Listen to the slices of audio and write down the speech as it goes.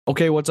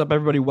Okay, what's up,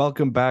 everybody?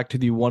 Welcome back to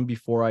the One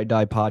Before I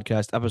Die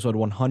podcast, episode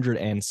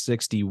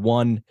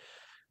 161.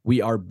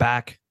 We are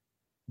back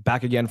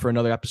again for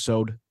another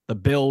episode. The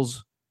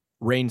Bills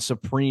reign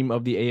supreme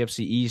of the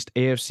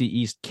AFC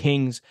East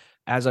Kings.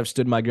 As I've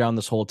stood my ground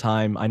this whole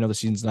time, I know the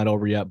season's not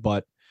over yet,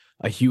 but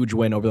a huge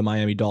win over the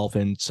Miami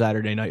Dolphins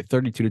Saturday night,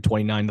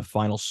 32-29, the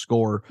final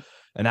score.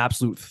 An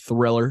absolute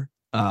thriller.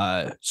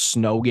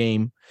 Snow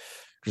game.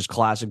 Just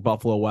classic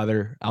Buffalo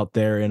weather out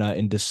there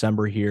in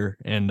December here,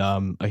 and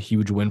a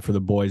huge win for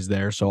the boys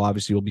there. So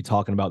obviously we'll be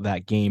talking about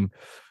that game.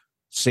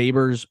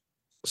 Sabres,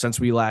 since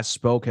we last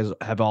spoke,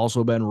 have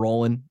also been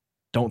rolling.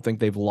 Don't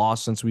think they've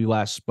lost since we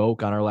last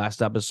spoke on our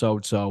last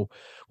episode. So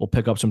we'll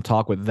pick up some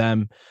talk with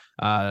them.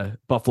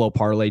 Buffalo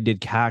parlay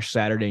did cash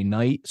Saturday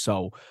night,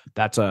 so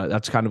that's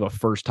kind of a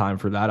first time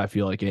for that. I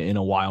feel like in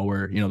a while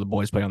where the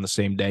boys play on the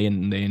same day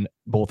and they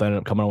both ended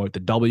up coming away with the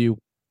W.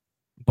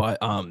 But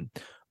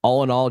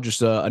all in all,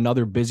 just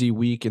another busy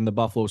week in the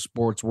Buffalo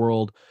sports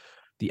world.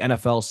 The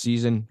NFL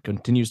season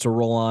continues to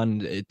roll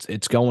on.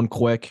 It's going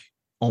quick.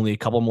 Only a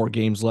couple more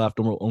games left,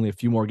 only a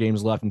few more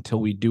games left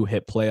until we do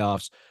hit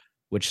playoffs,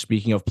 which,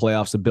 speaking of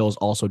playoffs, the Bills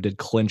also did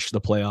clinch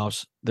the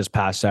playoffs this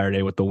past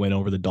Saturday with the win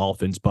over the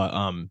Dolphins. But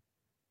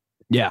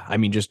yeah, I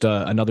mean, just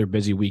another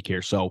busy week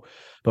here. So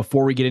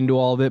before we get into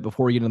all of it,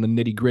 before we get into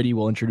the nitty gritty,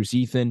 we'll introduce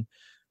Ethan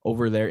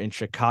over there in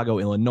Chicago,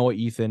 Illinois.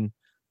 Ethan,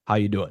 how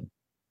you doing?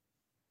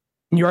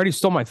 You already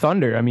stole my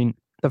thunder. I mean,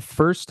 the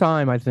first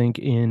time I think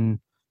in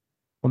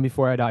One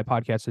Before I Die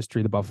podcast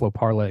history, the Buffalo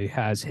parlay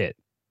has hit.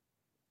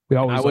 We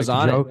always I was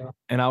on it,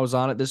 and I was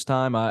on it this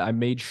time. I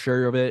made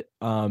sure of it.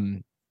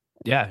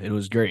 Yeah, it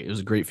was great. It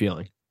was a great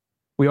feeling.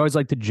 We always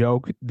like to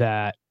joke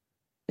that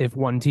if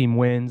one team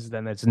wins,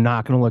 then it's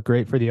not going to look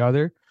great for the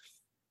other.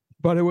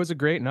 But it was a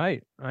great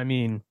night. I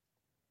mean,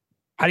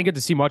 I didn't get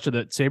to see much of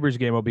the Sabres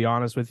game, I'll be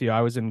honest with you.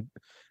 I was in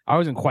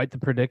quite the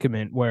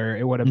predicament where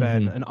it would have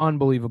been an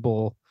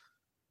unbelievable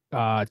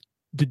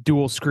the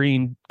dual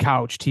screen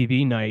couch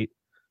TV night.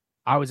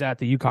 I was at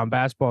the UConn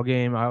basketball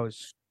game. I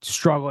was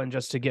struggling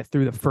just to get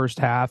through the first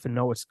half and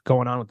know what's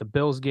going on with the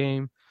Bills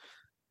game.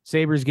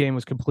 Sabres game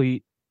was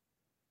complete.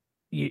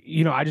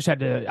 I just had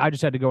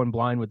to go in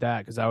blind with that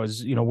because I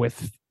was,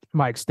 with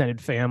my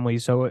extended family.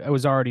 So it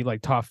was already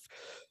like tough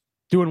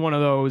doing one of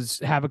those,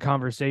 have a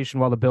conversation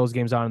while the Bills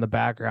game's on in the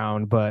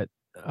background. But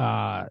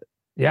yeah,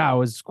 it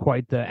was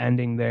quite the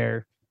ending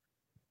there.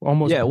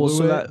 Almost. Yeah, well,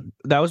 so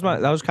that was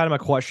kind of my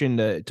question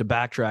to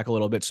backtrack a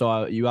little bit.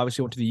 So you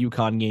obviously went to the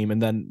UConn game,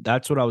 and then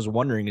that's what I was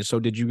wondering is, so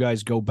did you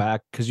guys go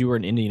back, because you were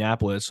in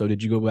Indianapolis? So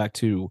did you go back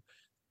to,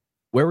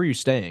 where were you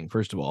staying?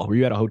 First of all, were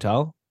you at a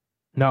hotel?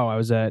 No, I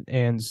was at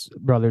Ann's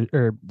brother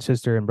or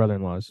sister and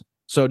brother-in-law's.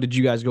 So did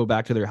you guys go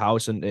back to their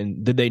house,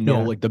 and did they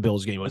know like the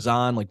Bills game was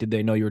on? Like, did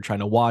they know you were trying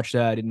to watch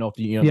that? I didn't know if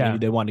maybe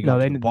they wanted to go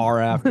to the bar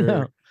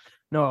after.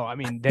 No, I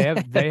mean they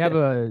have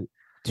a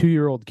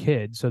 2-year-old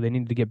kid, so they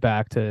needed to get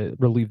back to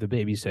relieve the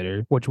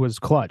babysitter, which was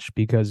clutch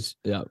because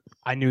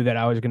I knew that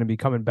I was going to be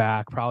coming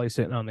back, probably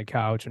sitting on the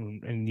couch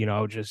and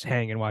just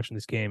hanging watching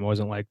this game. It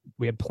wasn't like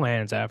we had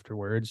plans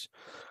afterwards,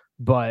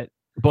 but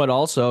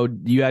also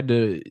you had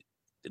to,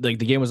 like,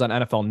 the game was on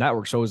NFL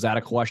Network, so was that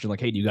a question like,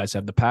 hey, do you guys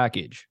have the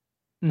package?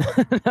 No,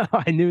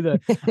 I knew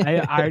that. I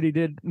already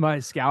did my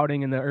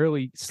scouting in the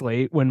early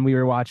slate when we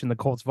were watching the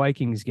Colts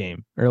Vikings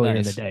game earlier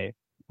in the day,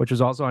 which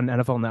was also on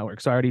NFL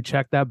Network. So I already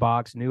checked that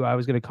box, knew I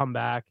was going to come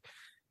back,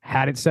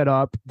 had it set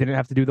up, didn't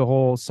have to do the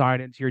whole sign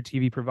into your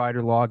TV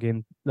provider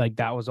login. Like,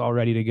 that was all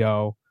ready to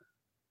go.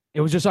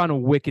 It was just on a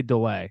wicked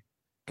delay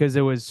because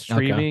it was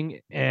streaming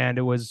and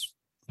it was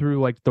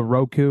through like the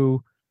Roku.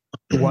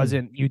 It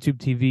wasn't YouTube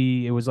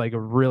TV. It was like a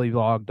really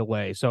long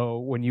delay. So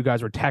when you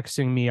guys were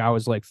texting me, I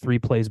was like 3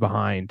 plays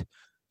behind.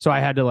 So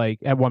I had to, like,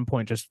 at one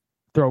point just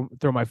throw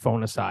my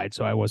phone aside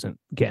so I wasn't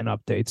getting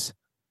updates.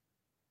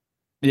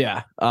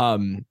 Yeah.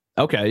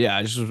 Okay. Yeah.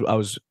 I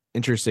was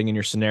interested in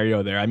your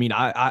scenario there. I mean,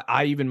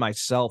 I even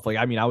myself, like,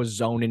 I mean, I was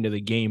zoned into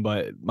the game,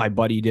 but my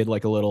buddy did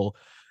like a little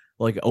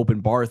like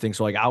open bar thing.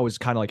 So like I was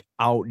kind of like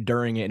out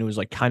during it, and it was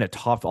like kind of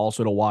tough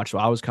also to watch. So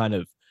I was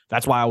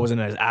that's why I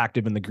wasn't as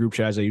active in the group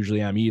chat as I usually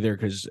am either.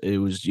 Cause it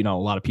was, a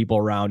lot of people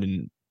around,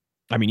 and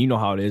I mean, you know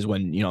how it is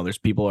when, there's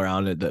people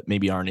around it that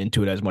maybe aren't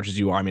into it as much as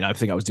you are. I mean, I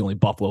think I was the only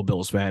Buffalo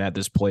Bills fan at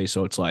this place.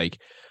 So it's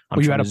like,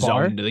 I'm trying to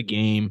zone into the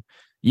game.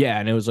 Yeah.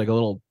 And it was like a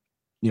little,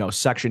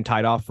 section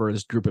tied off for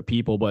this group of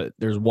people, but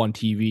there's one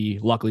TV.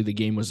 Luckily the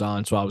game was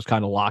on, so I was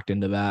kind of locked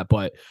into that,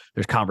 but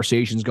there's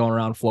conversations going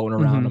around, floating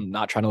around. I'm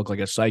not trying to look like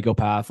a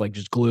psychopath, like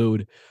just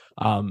glued.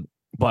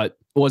 But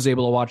was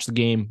able to watch the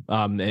game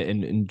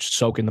and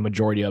soak in the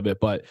majority of it.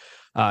 But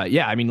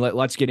yeah, I mean,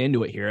 let's get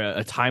into it here.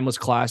 A timeless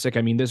classic.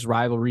 I mean, this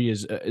rivalry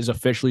is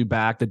officially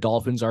back. The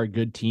Dolphins are a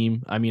good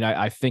team. I mean,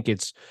 I think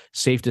it's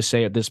safe to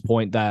say at this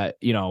point that,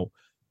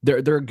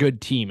 they're a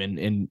good team,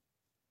 and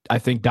I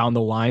think down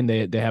the line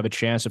they have a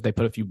chance if they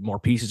put a few more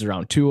pieces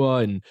around Tua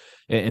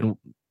and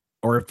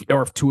or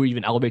if Tua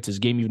even elevates his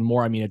game even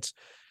more. I mean,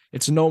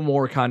 it's no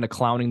more kind of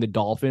clowning the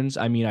Dolphins.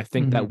 I mean, I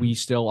think that we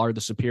still are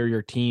the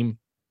superior team.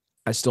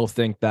 I still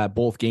think that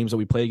both games that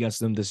we play against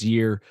them this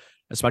year,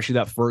 especially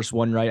that first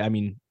one, right? I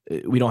mean,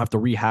 we don't have to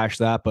rehash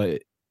that,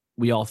 but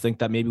we all think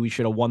that maybe we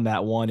should have won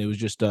that one. It was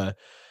just it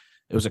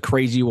was a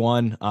crazy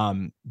one.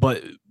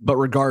 But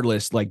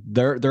regardless, like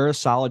they're a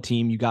solid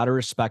team. You got to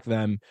respect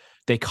them.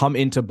 They come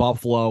into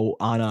Buffalo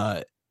on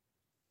a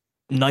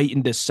night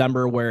in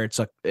December where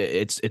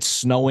it's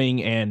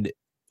snowing, and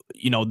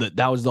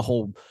that was the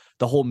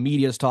whole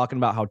media is talking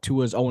about how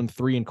Tua's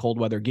 0-3 in cold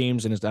weather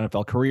games in his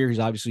NFL career. He's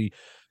obviously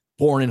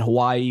born in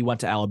Hawaii, went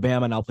to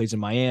Alabama, now plays in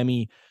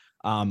Miami.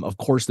 Of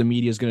course, the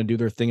media is going to do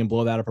their thing and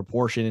blow that out of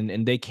proportion.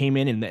 And they came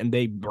in and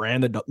they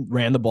ran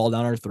the ball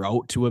down our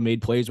throat. Tua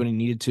made plays when he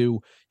needed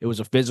to. It was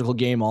a physical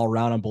game all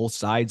around on both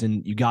sides,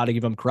 and you got to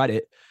give them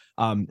credit.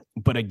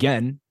 But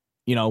again,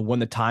 when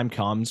the time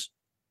comes,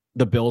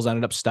 the Bills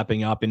ended up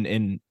stepping up,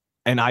 and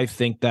I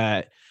think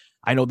that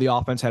I know the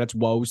offense had its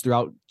woes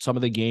throughout some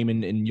of the game,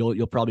 and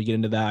you'll probably get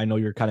into that. I know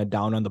you're kind of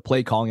down on the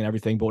play calling and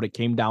everything, but when it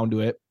came down to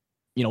it,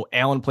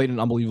 Allen played an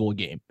unbelievable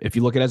game. If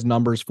you look at his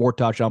numbers, 4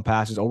 touchdown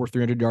passes, over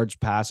 300 yards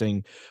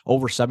passing,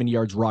 over 70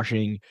 yards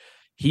rushing.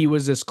 He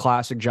was this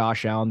classic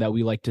Josh Allen that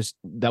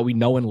we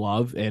know and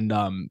love. And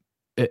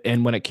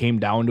when it came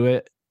down to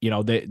it,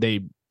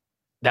 they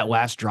that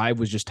last drive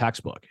was just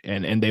textbook,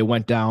 and they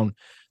went down.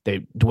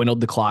 They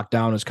dwindled the clock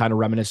down. It was kind of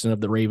reminiscent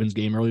of the Ravens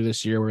game earlier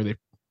this year where they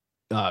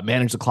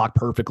managed the clock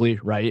perfectly,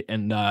 right?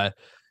 And I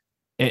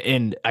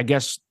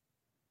guess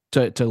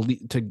to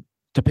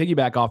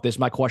piggyback off this,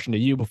 my question to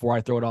you before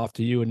I throw it off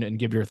to you and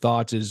give your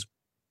thoughts is,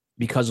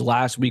 because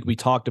last week we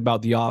talked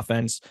about the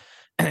offense,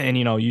 and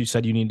you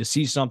said you need to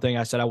see something.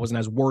 I said I wasn't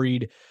as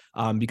worried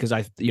because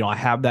I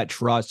have that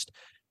trust.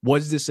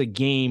 Was this a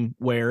game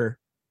where,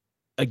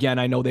 again,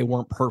 I know they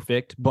weren't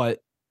perfect, but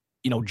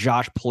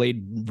Josh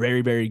played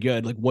very, very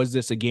good. Like, was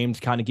this a game to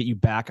kind of get you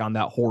back on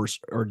that horse,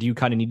 or do you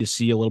kind of need to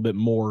see a little bit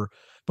more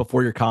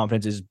before your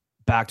confidence is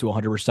back to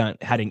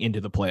 100% heading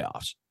into the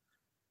playoffs?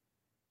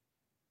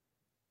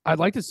 I'd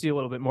like to see a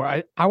little bit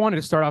more. I wanted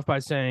to start off by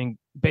saying,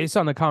 based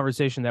on the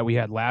conversation that we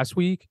had last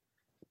week,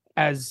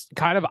 as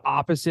kind of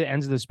opposite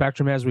ends of the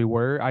spectrum as we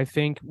were, I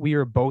think we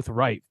are both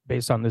right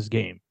based on this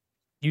game.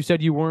 You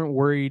said you weren't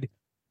worried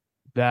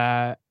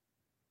that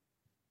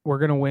we're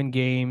going to win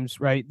games,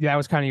 right? That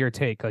was kind of your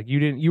take. Like,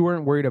 you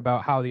weren't worried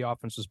about how the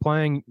offense was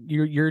playing.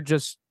 You're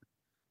just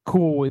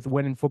cool with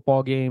winning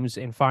football games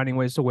and finding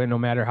ways to win no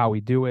matter how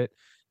we do it.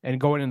 And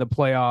going in the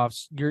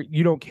playoffs,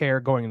 you don't care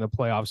going in the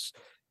playoffs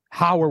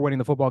how we're winning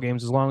the football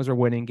games, as long as we're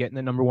winning, getting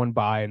the number 1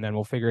 bye, and then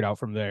we'll figure it out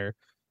from there.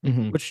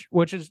 Mm-hmm.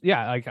 Which is,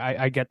 yeah, like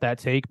I get that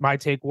take. My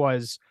take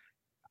was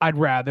I'd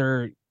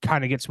rather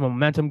kind of get some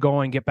momentum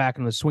going, get back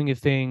in the swing of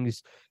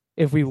things.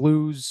 If we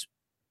lost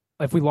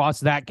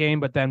that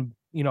game, but then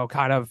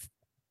kind of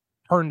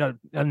turned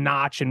a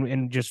notch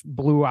and just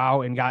blew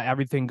out and got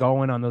everything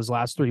going on those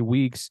last 3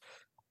 weeks,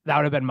 that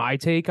would have been my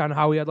take on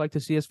how I'd like to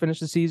see us finish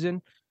the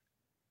season.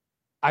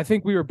 I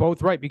think we were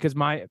both right, because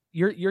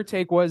your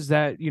take was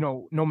that,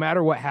 no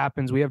matter what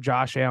happens, we have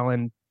Josh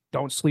Allen.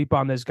 Don't sleep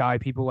on this guy.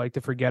 People like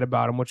to forget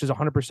about him, which is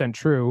 100%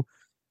 true.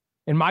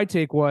 And my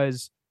take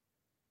was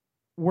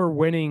we're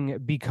winning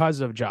because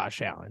of Josh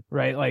Allen,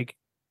 right? Like,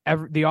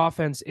 the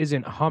offense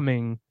isn't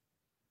humming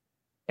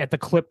at the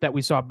clip that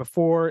we saw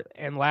before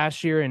and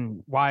last year,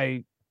 and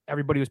why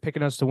everybody was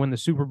picking us to win the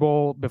Super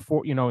Bowl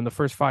before, in the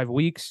first 5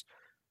 weeks.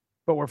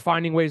 But we're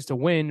finding ways to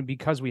win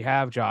because we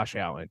have Josh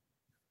Allen.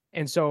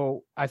 And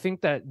so I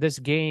think that this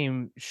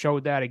game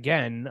showed that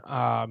again.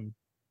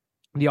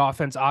 The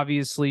offense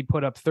obviously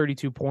put up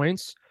 32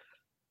 points,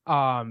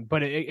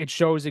 but it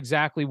shows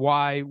exactly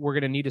why we're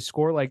going to need to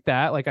score like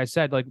that. Like I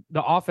said, like,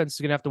 the offense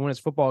is going to have to win its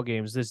football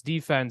games. This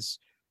defense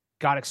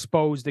got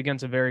exposed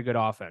against a very good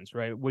offense,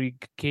 right? We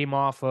came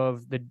off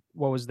of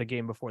what was the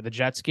game before? The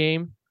Jets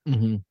game,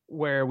 mm-hmm.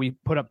 where we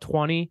put up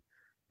 20,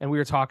 and we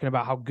were talking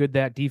about how good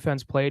that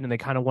defense played, and they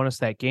kind of won us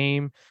that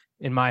game.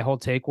 And my whole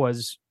take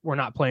was, we're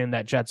not playing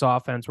that Jets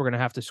offense. We're going to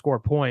have to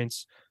score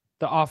points.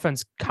 The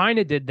offense kind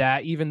of did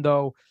that, even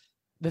though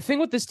the thing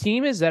with this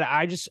team is that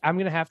I'm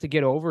going to have to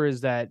get over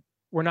is that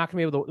we're not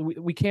going to be able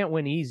to, we can't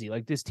win easy.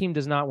 Like, this team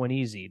does not win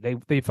easy.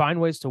 They find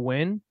ways to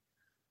win,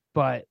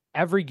 but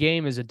every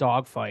game is a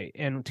dogfight.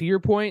 And to your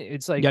point,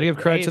 it's like, you got to give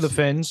credit to the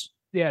Finns.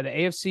 Yeah, the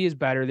AFC is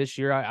better this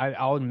year.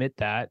 I'll admit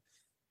that.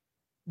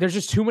 There's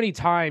just too many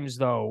times,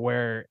 though,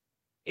 where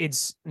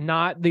it's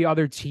not the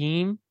other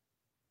team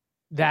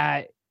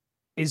that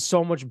is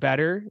so much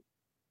better,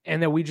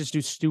 and that we just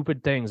do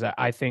stupid things that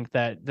I think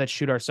that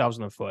shoot ourselves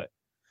in the foot.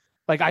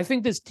 Like, I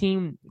think this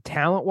team,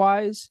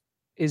 talent-wise,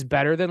 is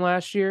better than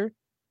last year.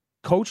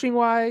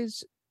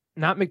 Coaching-wise,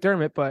 not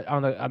McDermott, but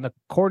on the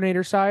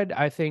coordinator side,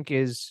 I think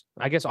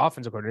I guess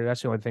offensive coordinator,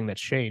 that's the only thing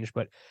that's changed.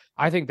 But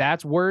I think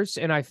that's worse,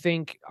 and I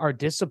think our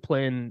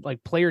discipline,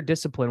 like player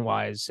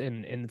discipline-wise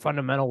and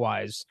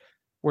fundamental-wise,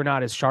 we're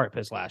not as sharp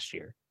as last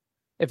year,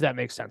 if that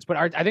makes sense.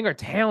 But I think our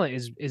talent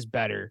is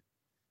better,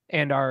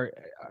 and our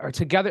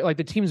together, like,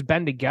 the team's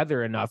been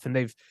together enough, and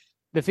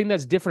the thing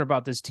that's different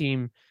about this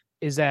team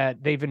is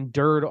that they've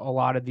endured a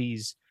lot of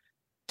these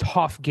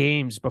tough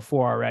games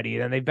before already,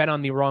 and they've been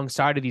on the wrong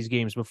side of these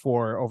games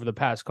before over the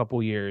past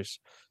couple years.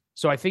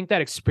 So I think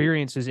that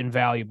experience is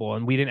invaluable,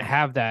 and we didn't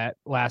have that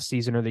last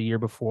season or the year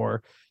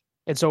before.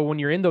 And so when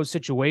you're in those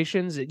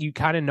situations, you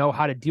kind of know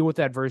how to deal with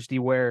adversity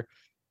where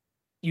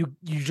you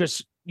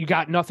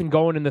got nothing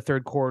going in the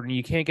third quarter and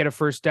you can't get a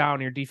first down,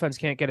 and your defense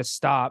can't get a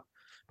stop.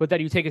 But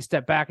then you take a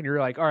step back and you're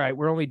like, all right,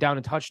 we're only down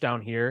a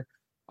touchdown here.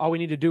 All we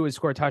need to do is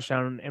score a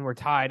touchdown and we're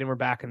tied and we're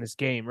back in this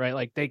game, right?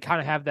 Like they kind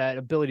of have that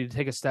ability to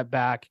take a step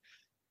back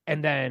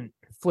and then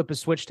flip a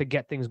switch to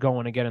get things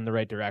going again in the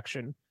right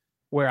direction.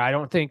 Where I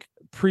don't think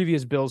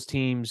previous Bills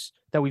teams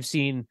that we've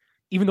seen,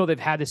 even though they've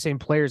had the same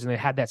players and they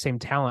had that same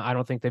talent, I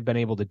don't think they've been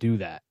able to do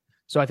that.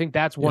 So I think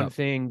that's one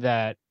thing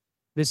that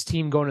this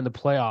team going into the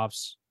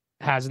playoffs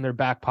has in their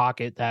back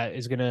pocket that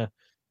is going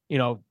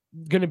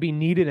to be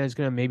needed and is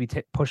going to maybe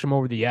push them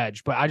over the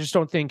edge. But I just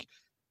don't think,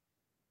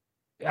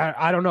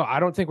 I don't know. I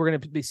don't think we're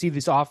going to see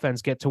this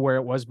offense get to where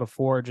it was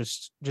before,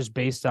 just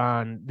based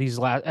on these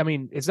last, I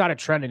mean, it's not a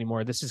trend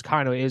anymore. This is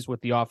kind of is what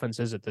the offense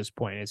is at this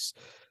point.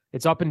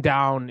 It's up and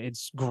down.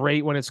 It's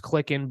great when it's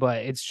clicking,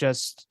 but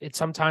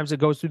sometimes it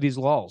goes through these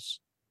lulls.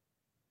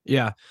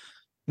 Yeah.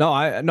 No,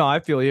 I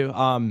feel you.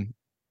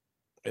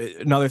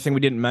 Another thing we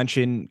didn't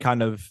mention,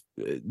 kind of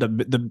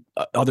the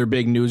other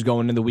big news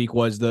going into the week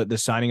was the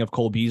signing of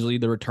Cole Beasley,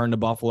 the return to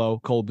Buffalo.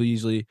 Cole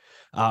Beasley.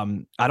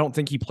 I don't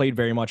think he played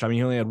very much. I mean,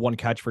 he only had one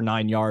catch for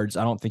 9 yards.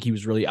 I don't think he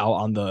was really out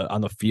on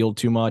the field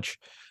too much.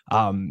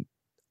 I'm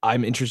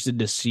interested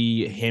to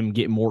see him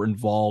get more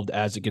involved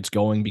as it gets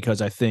going,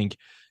 because I think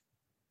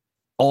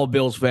all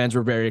Bills fans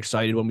were very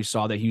excited when we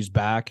saw that he was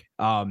back.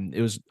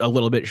 It was a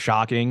little bit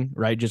shocking,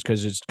 right? Just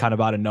because it's kind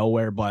of out of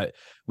nowhere, but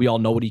we all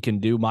know what he can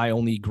do. My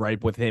only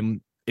gripe with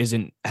him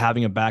isn't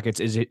having him back. It's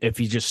if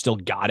he just still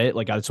got it.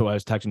 Like that's what I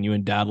was texting you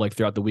and Dad like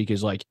throughout the week,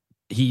 is like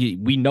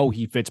we know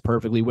he fits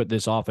perfectly with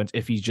this offense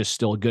if he's just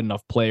still a good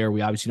enough player.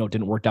 We obviously know it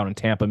didn't work down in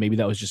Tampa. Maybe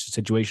that was just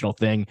a situational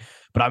thing,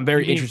 but I'm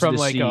very interested from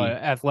to like see an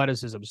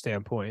athleticism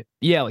standpoint.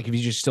 Yeah, like if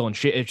he's just still in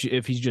shit,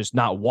 if he's just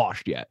not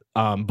washed yet.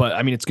 But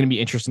I mean, it's going to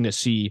be interesting to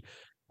see.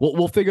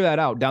 We'll figure that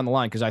out down the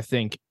line, because I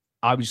think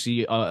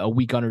obviously a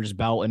week under his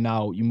belt and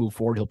now you move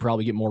forward, he'll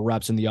probably get more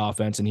reps in the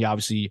offense, and he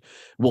obviously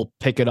will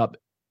pick it up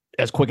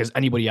as quick as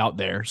anybody out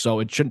there. So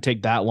it shouldn't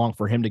take that long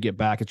for him to get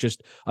back. It's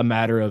just a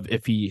matter of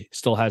if he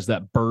still has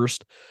that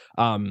burst.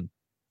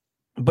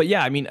 But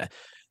yeah, I mean,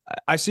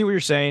 I see what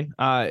you're saying.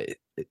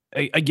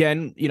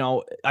 Again,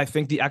 I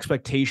think the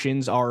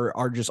expectations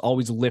are just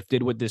always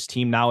lifted with this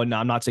team now. And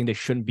I'm not saying they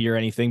shouldn't be or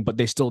anything, but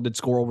they still did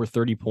score over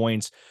 30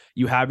 points.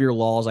 You have your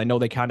laws. I know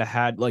they kind of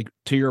had, like,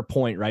 to your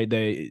point, right?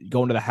 They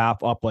go into the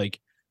half up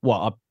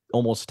up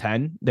almost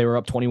 10. They were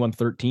up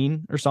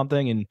 21-13 or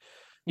something. And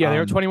yeah, they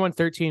were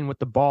 21-13 with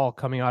the ball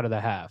coming out of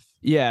the half.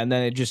 Yeah, and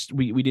then it just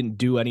we didn't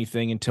do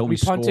anything until we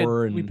punted.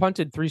 score. And we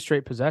punted 3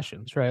 straight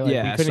possessions, right? Like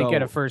yeah, we couldn't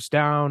get a first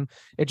down.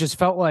 It just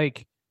felt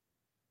like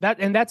that,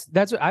 and that's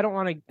I don't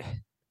want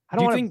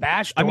to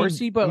bash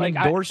Dorsey, but like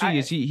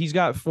Dorsey he's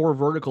got 4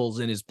 verticals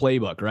in his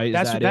playbook, right?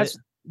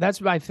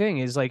 That's my thing,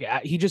 is like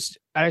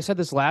I said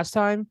this last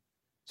time,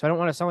 so I don't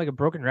want to sound like a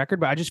broken record,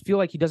 but I just feel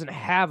like he doesn't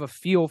have a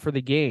feel for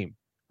the game,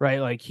 right?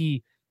 Like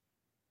he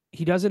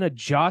doesn't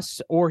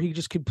adjust, or he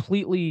just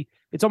completely,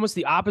 it's almost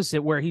the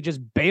opposite, where he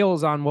just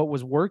bails on what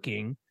was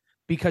working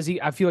because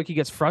I feel like he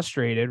gets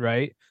frustrated,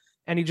 right?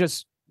 And he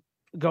just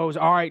goes,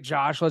 all right,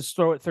 Josh, let's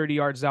throw it 30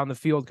 yards down the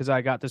field because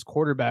I got this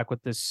quarterback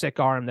with this sick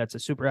arm that's a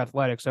super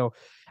athletic. So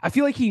I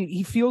feel like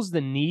he feels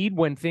the need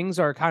when things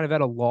are kind of at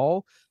a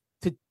lull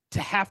to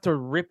have to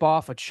rip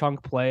off a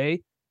chunk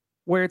play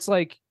where it's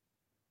like,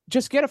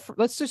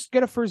 let's just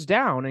get a first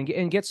down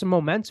and get some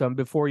momentum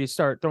before you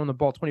start throwing the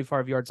ball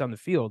 25 yards down the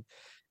field.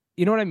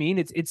 You know what I mean?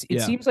 It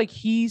seems like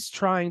he's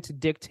trying to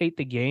dictate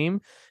the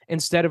game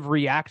instead of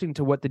reacting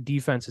to what the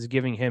defense is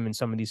giving him in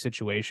some of these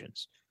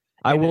situations.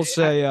 I will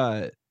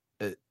say,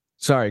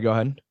 sorry, go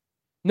ahead.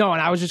 No,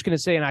 and I was just going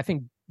to say, and I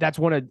think that's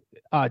one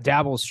of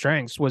Daboll's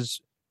strengths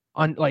was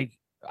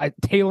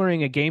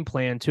tailoring a game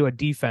plan to a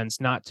defense,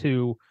 not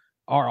to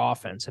our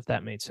offense, if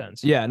that made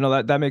sense. Yeah,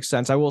 no, that makes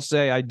sense. I will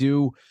say I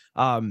do.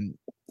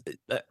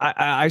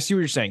 I see what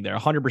you're saying there,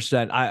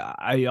 100%.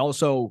 I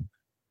also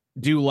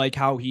do like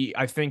how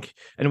I think,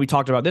 and we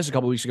talked about this a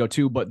couple of weeks ago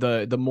too, but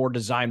the more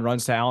design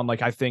runs to Allen,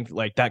 like I think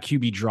like that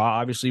QB draw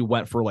obviously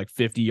went for like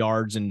 50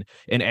 yards, and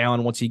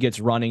Allen, once he gets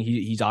running,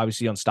 he's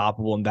obviously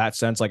unstoppable in that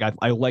sense. Like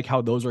I like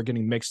how those are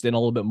getting mixed in a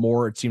little bit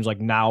more. It seems like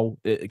now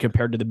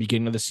compared to the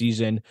beginning of the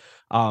season.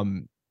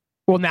 Well,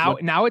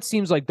 now it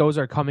seems like those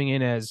are coming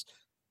in as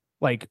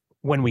like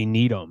when we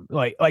need them.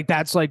 Like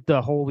that's like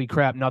the holy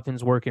crap,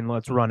 nothing's working,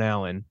 let's run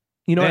Allen.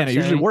 You know, it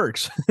usually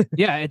works.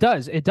 Yeah, it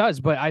does. It does.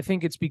 But I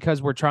think it's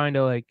because we're trying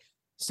to like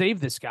save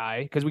this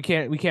guy because we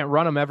can't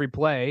run him every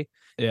play.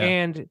 Yeah.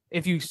 And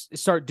if you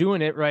start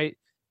doing it right,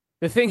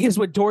 the thing is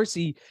with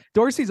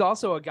Dorsey's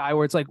also a guy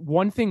where it's like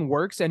one thing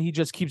works and he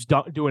just keeps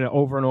doing it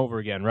over and over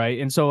again, right?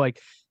 And so like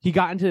he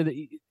got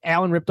into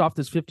Allen ripped off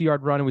this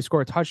 50-yard run and we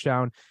scored a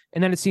touchdown,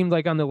 and then it seemed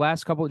like on the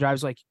last couple of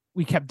drives, like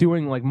we kept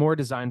doing like more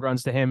designed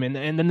runs to him, and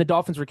then the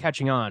Dolphins were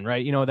catching on,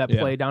 right? You know, that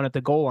play down at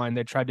the goal line,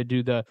 they tried to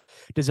do the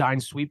design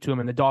sweep to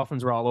him, and the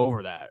Dolphins were all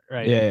over that,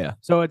 right? Yeah.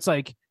 So it's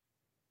like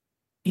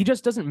he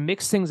just doesn't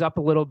mix things up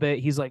a little bit.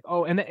 He's like,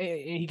 oh, and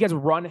he gets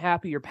run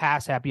happy or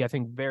pass happy, I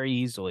think, very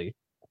easily.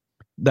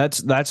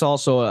 That's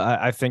also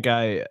I think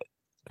I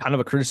kind of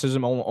a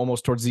criticism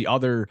almost towards the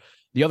other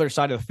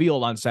side of the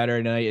field on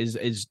Saturday night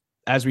is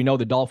as we know,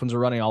 the Dolphins are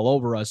running all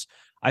over us.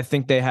 I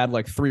think they had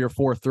like 3 or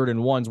 4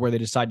 3rd-and-1s where they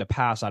decide to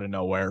pass out of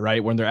nowhere,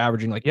 right? When they're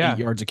averaging like 8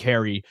 yards a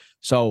carry.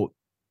 So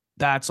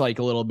that's like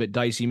a little bit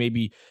dicey.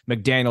 Maybe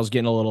McDaniel's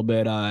getting a little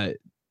bit,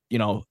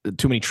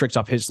 too many tricks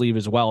up his sleeve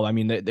as well. I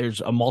mean,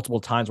 there's multiple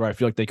times where I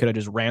feel like they could have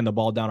just ran the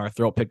ball down our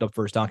throat, picked up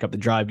first down, kept the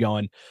drive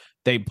going.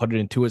 They put it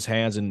into his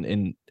hands and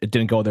it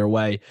didn't go their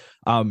way.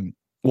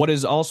 What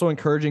is also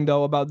encouraging,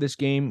 though, about this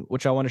game,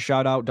 which I want to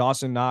shout out,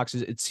 Dawson Knox,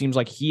 is it seems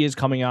like he is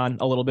coming on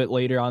a little bit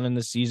later on in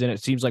the season.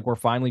 It seems like we're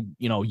finally,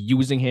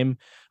 using him.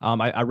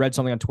 I read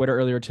something on Twitter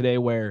earlier today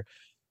where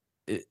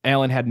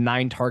Allen had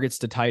 9 targets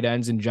to tight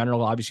ends in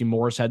general. Obviously,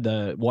 Morris had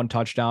the 1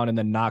 touchdown, and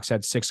then Knox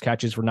had 6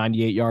 catches for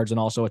 98 yards and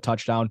also a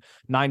touchdown.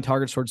 9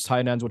 targets towards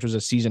tight ends, which was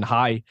a season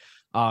high.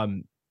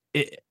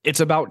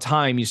 It's about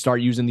time you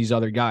start using these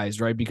other guys,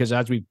 right? Because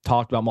as we've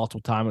talked about multiple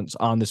times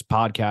on this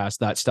podcast,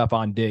 that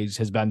Stephon Diggs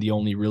has been the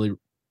only really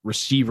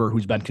receiver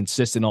who's been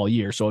consistent all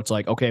year. So it's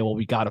like, okay, well,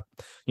 we got to,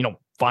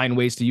 find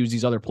ways to use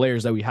these other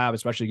players that we have,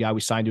 especially the guy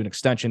we signed to an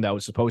extension that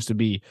was supposed to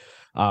be,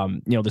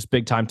 this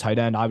big time tight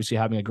end, obviously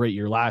having a great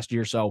year last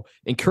year. So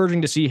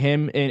encouraging to see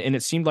him. And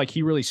it seemed like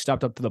he really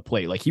stepped up to the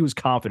plate. Like he was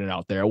confident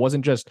out there. It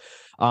wasn't just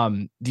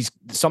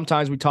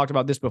sometimes we talked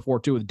about this before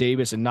too, with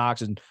Davis and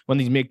Knox. And when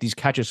they make these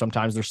catches,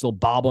 sometimes they're still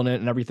bobbling it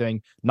and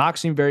everything.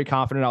 Knox seemed very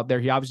confident out there.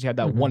 He obviously had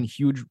that one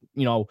huge,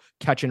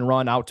 catch and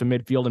run out to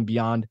midfield and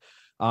beyond.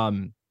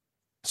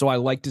 So I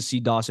like to see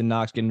Dawson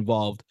Knox get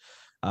involved.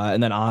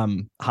 And then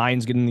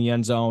Hines getting in the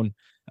end zone.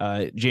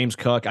 James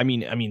Cook. I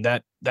mean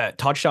that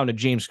touchdown to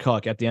James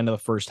Cook at the end of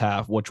the first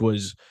half, which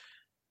was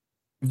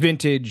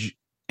vintage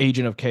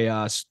Agent of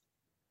Chaos,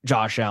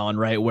 Josh Allen,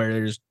 right? Where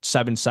there's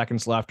 7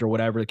 seconds left or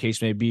whatever the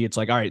case may be. It's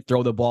like, all right,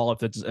 throw the ball.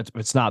 If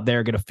it's not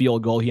there, get a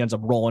field goal. He ends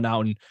up rolling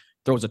out and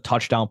throws a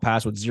touchdown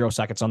pass with 0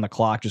 seconds on the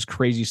clock. Just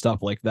crazy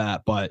stuff like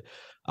that. But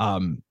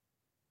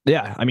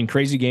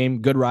crazy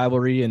game, good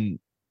rivalry, and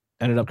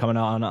ended up coming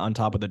out on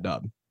top of the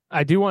dub.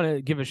 I do want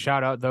to give a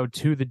shout out though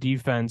to the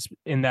defense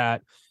in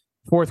that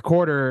fourth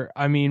quarter.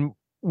 I mean,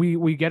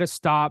 we get a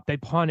stop, they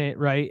punt it,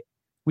 right?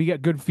 We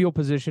get good field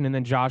position, and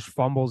then Josh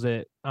fumbles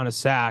it on a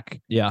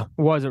sack. Yeah.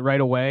 Was it right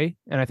away?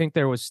 And I think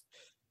there was,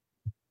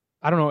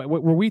 I don't know,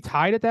 were we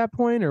tied at that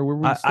point or were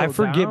we I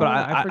forget,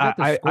 down? but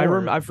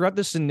I forgot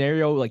the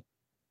scenario like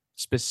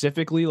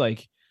specifically,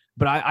 like,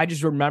 but I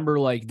just remember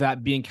like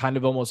that being kind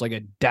of almost like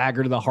a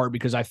dagger to the heart,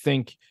 because I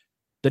think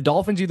the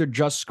Dolphins either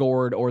just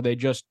scored or they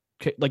just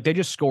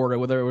scored it,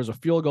 whether it was a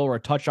field goal or a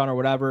touchdown or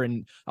whatever.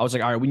 And I was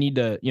like, all right, we need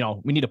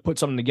to put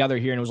something together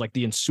here. And it was like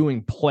the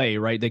ensuing play,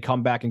 right? They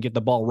come back and get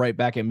the ball right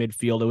back at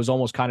midfield. It was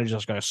almost kind of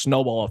just like a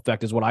snowball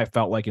effect is what I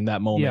felt like in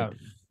that moment.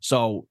 Yeah.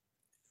 So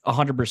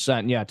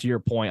 100%. Yeah. To your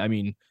point. I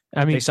mean,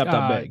 they stepped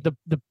up big.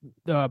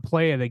 The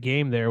play of the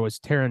game there was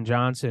Taron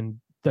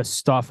Johnson, the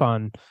stuff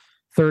on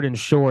 3rd and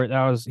short.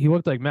 He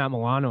looked like Matt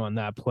Milano on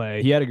that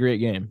play. He had a great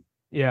game.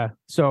 Yeah.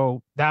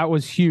 So that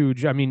was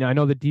huge. I mean, I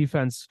know the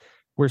defense,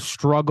 we're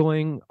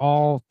struggling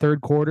all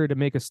third quarter to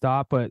make a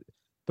stop, but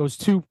those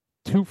two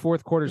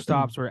fourth quarter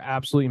stops were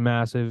absolutely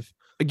massive.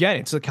 Again,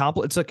 it's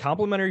a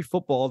complementary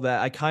football that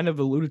I kind of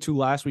alluded to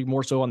last week,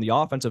 more so on the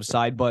offensive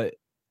side, but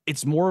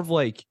it's more of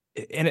like,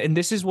 and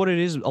this is what it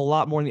is a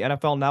lot more in the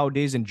NFL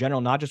nowadays in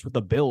general, not just with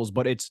the Bills,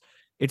 but it's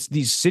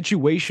these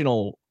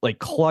situational, like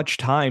clutch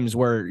times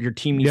where your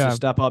team needs to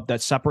step up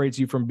that separates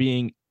you from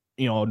being,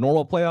 a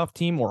normal playoff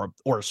team or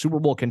a Super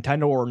Bowl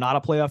contender or not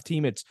a playoff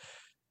team.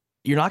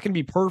 You're not going to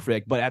be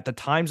perfect, but at the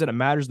times that it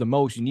matters the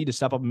most, you need to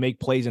step up and make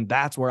plays. And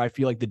that's where I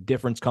feel like the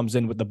difference comes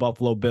in with the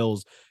Buffalo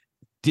Bills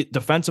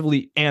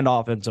defensively and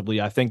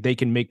offensively. I think they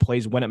can make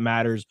plays when it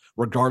matters,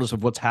 regardless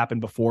of what's happened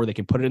before. They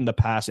can put it in the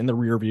past, in the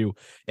rear view,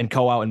 and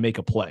go out and make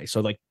a play.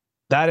 So like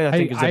that, I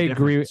think is the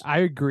difference. I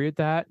agree with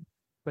that,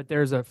 but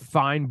there's a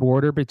fine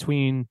border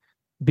between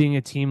being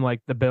a team like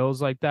the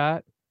Bills like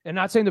that. And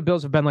not saying the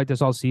Bills have been like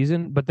this all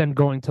season, but then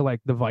going to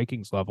like the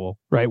Vikings level,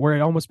 right? Where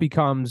it almost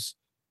becomes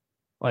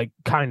like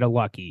kind of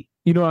lucky.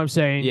 You know what I'm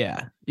saying?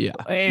 Yeah.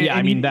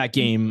 I mean, that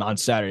game on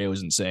Saturday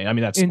was insane. I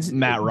mean, that's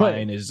Matt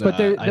Ryan but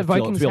the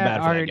Vikings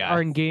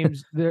are in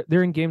games.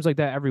 They're in games like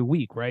that every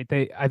week, right?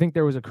 I think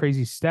there was a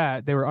crazy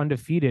stat. They were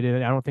undefeated,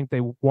 and I don't think they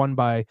won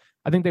I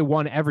think they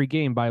won every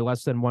game by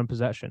less than 1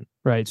 possession,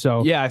 right?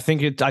 So yeah, I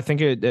think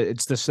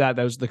it's the stat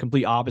that was the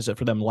complete opposite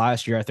for them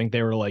last year. I think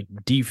they were like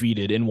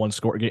defeated in 1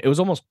 score. It was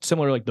almost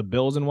similar to like the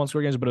Bills in 1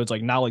 score games, but it's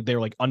like now like they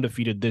were like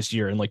undefeated this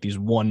year in like these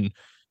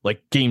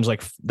like games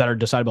like that are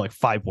decided by like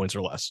 5 points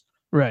or less,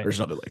 right, or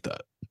something like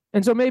that.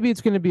 And so maybe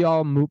it's going to be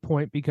all moot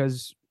point,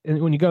 because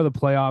when you go to the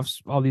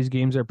playoffs, all these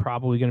games are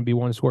probably going to be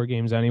 1 score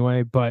games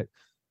anyway. But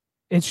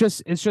it's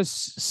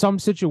just some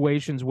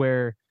situations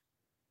where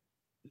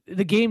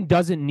the game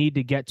doesn't need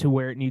to get to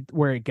where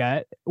it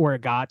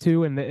got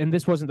to, and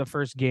this wasn't the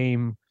first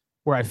game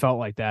where I felt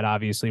like that,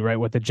 obviously, right,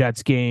 with the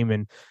Jets game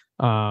and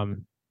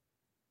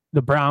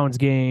the Browns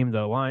game,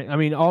 the line. I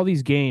mean, all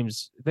these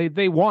games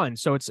they won,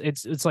 so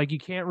it's like you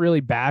can't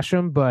really bash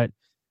them, but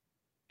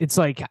it's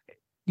like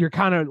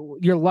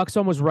your luck's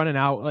almost running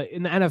out. Like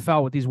in the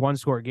NFL with these one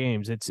score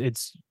games.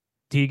 It's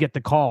do you get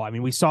the call? I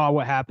mean, we saw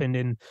what happened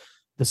in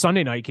the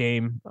Sunday night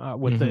game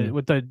with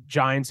the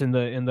Giants and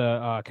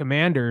the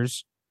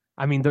Commanders.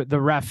 I mean, the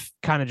ref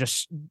kind of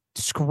just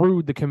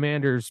screwed the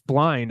Commanders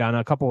blind on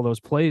a couple of those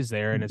plays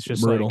there, and it's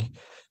just Brutal.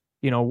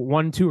 like,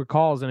 1-2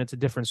 calls, and it's a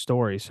different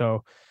story.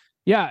 So,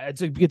 yeah,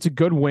 it's a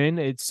good win.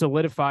 It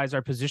solidifies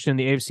our position in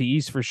the AFC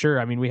East for sure.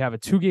 I mean, we have a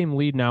 2-game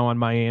lead now on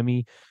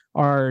Miami.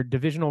 Our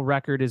divisional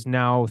record is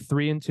now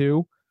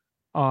 3-2.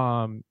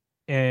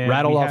 And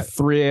rattled off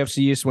 3 AFC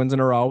East wins in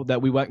a row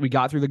that we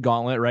got through the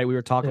gauntlet, right? We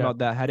were talking about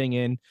that heading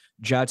in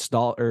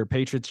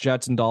Patriots,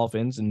 Jets, and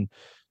Dolphins, and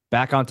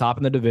back on top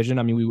in the division.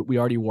 I mean, we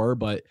already were,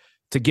 but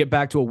to get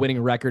back to a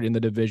winning record in the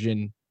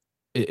division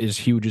is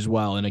huge as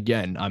well. And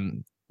again,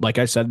 I'm like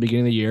I said at the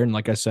beginning of the year, and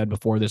like I said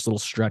before this little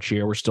stretch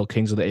here, we're still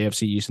kings of the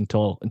AFC East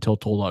until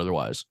told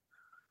otherwise.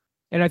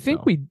 And I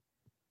think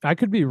I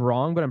could be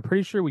wrong, but I'm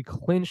pretty sure we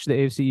clinched the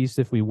AFC East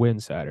if we win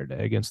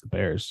Saturday against the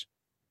Bears.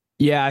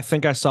 Yeah, I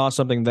think I saw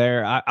something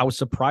there. I was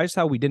surprised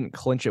how we didn't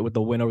clinch it with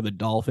the win over the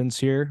Dolphins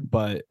here,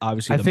 but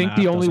obviously I think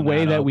the only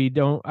way that we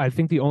don't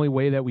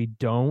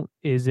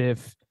is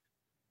if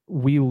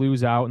we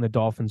lose out and the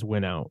Dolphins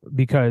win out.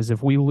 Because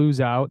if we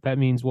lose out, that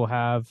means we'll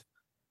have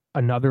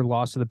another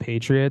loss to the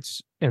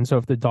Patriots. And so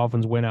if the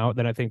Dolphins win out,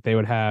 then I think they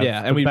would have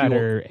a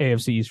better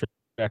AFC East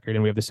record,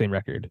 and we have the same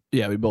record.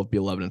 Yeah, we'd both be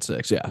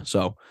 11-6. Yeah.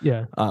 So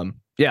yeah.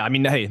 Yeah, I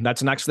mean, hey, that's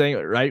the next thing,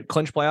 right?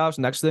 Clinch playoffs,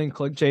 next thing,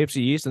 clinch AFC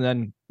East, and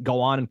then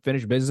go on and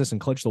finish business and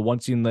clinch the one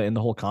seed in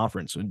the whole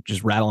conference and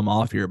just rattle them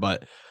off here.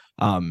 But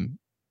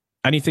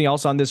anything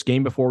else on this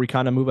game before we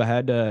kind of move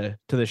ahead to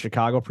the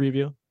Chicago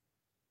preview?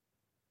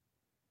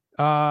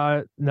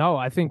 No,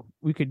 I think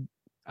we could.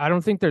 I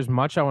don't think there's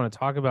much I want to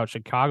talk about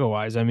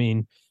Chicago-wise. I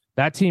mean,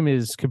 that team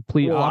is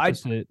complete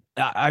opposite.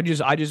 I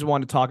just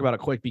want to talk about it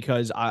quick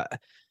because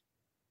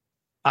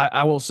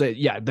I will say,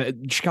 yeah,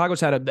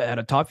 Chicago's had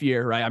a tough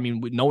year, right? I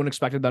mean, no one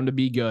expected them to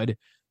be good.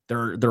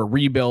 They're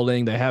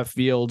rebuilding. They have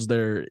Fields.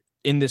 They're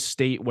in this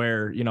state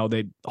where,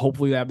 they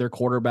hopefully have their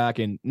quarterback,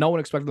 and no one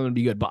expected them to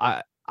be good.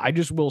 But I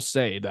just will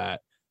say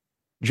that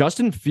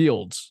Justin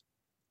Fields,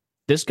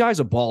 this guy's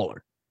a baller.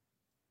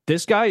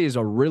 This guy is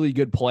a really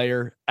good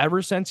player.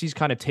 Ever since he's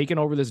kind of taken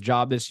over this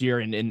job this year,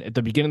 and at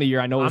the beginning of the year,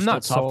 I know it's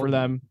not tough for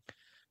them.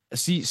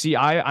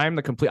 I'm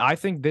the complete. I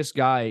think this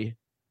guy,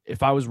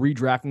 if I was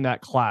redrafting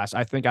that class,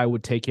 I think I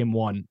would take him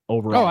one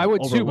overall. Oh, I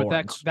would too,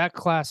 Lawrence. But that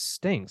class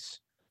stinks.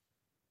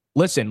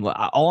 Listen,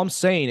 all I'm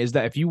saying is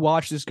that if you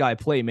watch this guy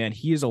play, man,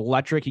 he is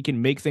electric. He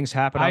can make things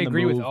happen. I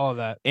agree with all of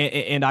that.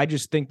 And I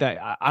just think that,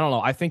 I don't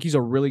know. I think he's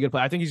a really good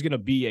player. I think he's going to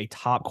be a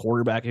top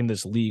quarterback in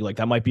this league. Like,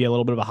 that might be a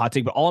little bit of a hot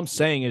take, but all I'm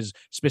saying is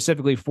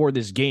specifically for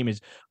this game is,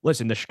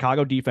 listen, the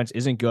Chicago defense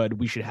isn't good.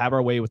 We should have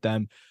our way with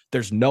them.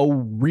 There's no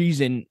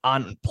reason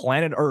on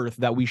planet Earth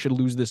that we should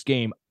lose this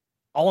game.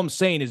 All I'm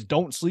saying is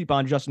don't sleep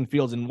on Justin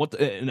Fields.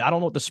 And I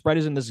don't know what the spread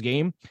is in this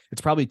game.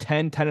 It's probably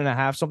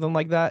 10.5, something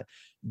like that.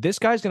 This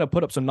guy's going to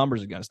put up some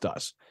numbers against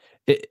us.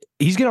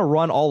 He's going to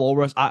run all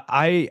over us.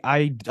 I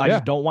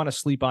just don't want to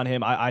sleep on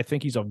him. I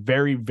think he's a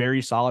very,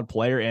 very solid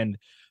player. And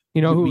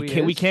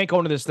we can't go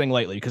into this thing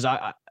lightly because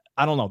I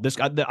don't know. This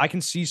guy, I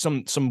can see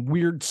some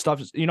weird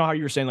stuff. You know how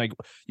you were saying, like,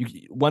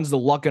 when's the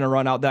luck going to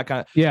run out? That kind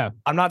of. Yeah.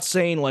 I'm not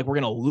saying like we're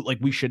going to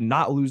we should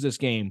not lose this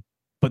game.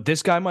 But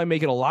this guy might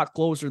make it a lot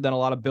closer than a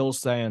lot of Bills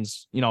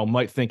fans,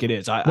 might think it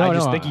is. I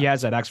just think he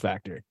has that X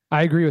factor.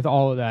 I agree with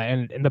all of that.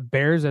 And the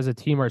Bears as a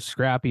team are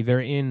scrappy.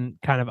 They're in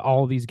kind of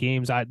all of these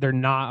games. They're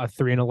not a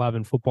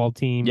 3-11 football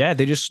team. Yeah,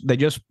 they just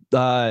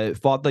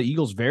fought the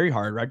Eagles very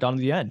hard right down to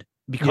the end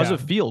because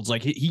of Fields.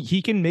 Like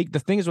he can make the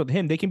things with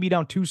him. They can be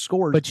down 2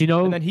 scores, but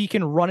and then he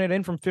can run it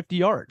in from 50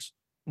 yards.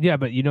 Yeah,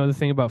 but the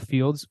thing about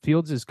Fields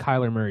is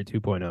Kyler Murray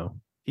 2.0.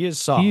 He is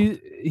soft.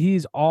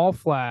 He's all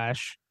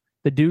flash.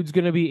 The dude's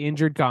going to be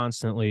injured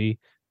constantly,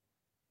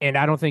 and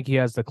I don't think he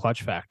has the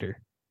clutch factor.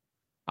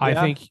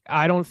 Yeah.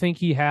 I don't think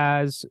he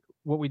has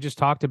what we just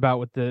talked about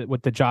with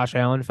the Josh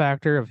Allen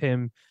factor of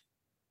him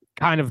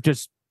kind of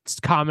just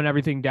calming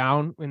everything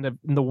down in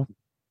the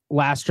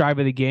last drive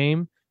of the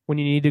game when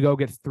you need to go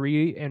get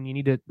 3 and you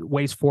need to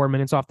waste 4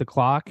 minutes off the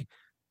clock.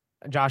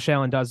 Josh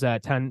Allen does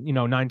that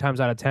 9 times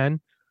out of 10.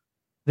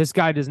 This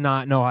guy does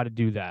not know how to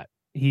do that.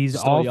 He's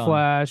still all young.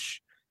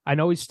 Flash. I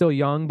know he's still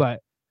young, but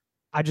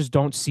I just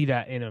don't see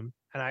that in him.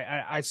 And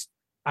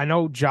I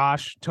know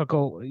Josh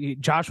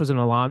was an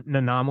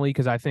anomaly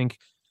because I think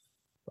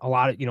a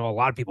lot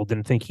of people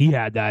didn't think he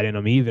had that in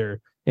him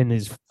either in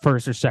his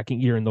first or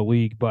second year in the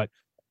league. But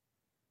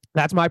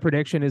that's my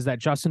prediction, is that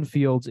Justin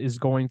Fields is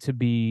going to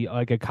be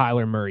like a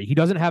Kyler Murray. He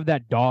doesn't have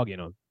that dog in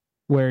him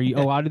where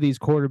a lot of these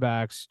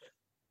quarterbacks,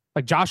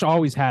 like Josh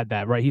always had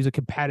that, right? He's a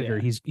competitor.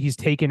 Yeah. He's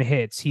taking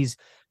hits. He's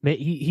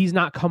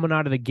not coming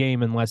out of the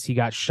game unless he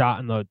got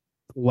shot in the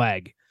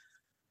leg.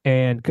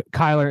 And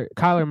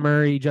Kyler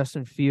Murray,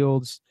 Justin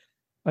Fields,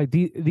 like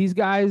these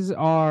guys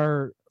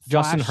are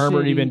Justin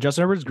Herbert, flashy.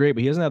 Justin Herbert's great,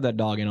 but he doesn't have that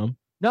dog in him.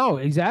 No,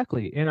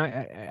 exactly.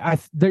 And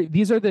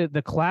these are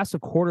the class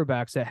of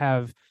quarterbacks that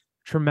have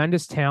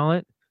tremendous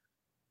talent,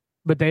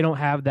 but they don't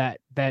have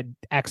that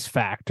X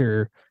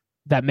factor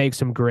that makes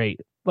them great.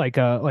 Like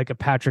a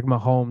Patrick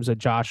Mahomes, a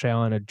Josh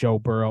Allen, a Joe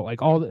Burrow, like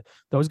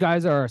those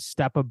guys are a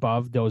step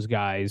above those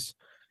guys,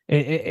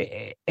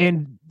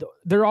 and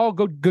they're all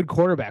good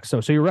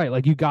quarterbacks. So you're right.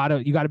 Like you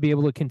gotta be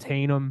able to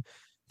contain them.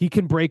 He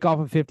can break off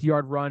a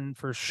 50-yard run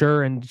for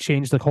sure and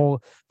change the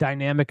whole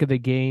dynamic of the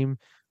game.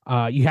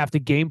 You have to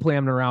game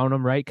plan around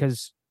him, right?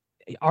 Because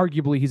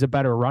arguably he's a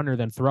better runner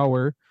than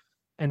thrower,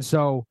 and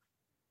so.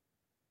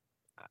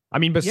 I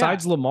mean,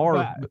 besides Lamar,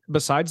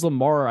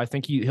 I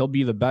think he'll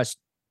be the best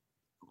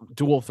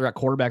dual threat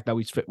quarterback that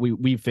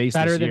we faced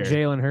better this year. Than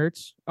Jalen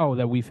Hurts. Oh,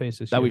 that we faced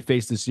this year. That we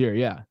faced this year,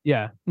 yeah.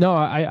 Yeah. No,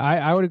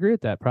 I would agree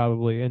with that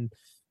probably. And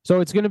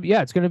so it's gonna be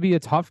a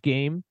tough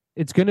game.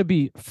 It's gonna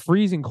be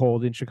freezing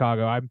cold in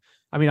Chicago.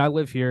 I mean, I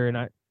live here and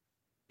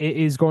it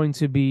is going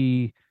to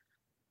be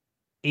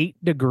 8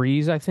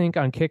 degrees, I think,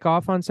 on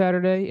kickoff on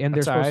Saturday, and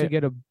they're supposed to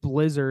get a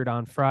blizzard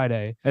on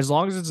Friday. As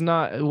long as it's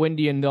not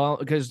windy and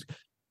because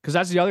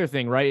that's the other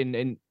thing, right?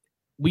 And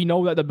we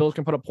know that the Bills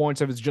can put up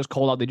points if it's just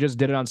cold out. They just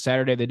did it on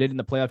Saturday. They did it in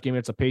the playoff game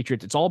against the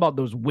Patriots. It's all about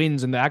those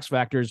wins and the X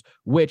factors,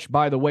 which,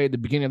 by the way, at the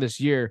beginning of this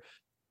year,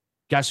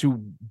 guess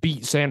who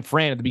beat San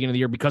Fran at the beginning of the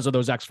year because of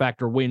those X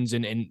factor wins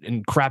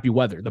and crappy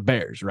weather? The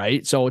Bears,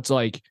 right? So it's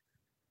like,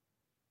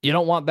 you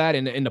don't want that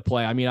into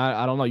play. I mean,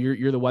 I don't know.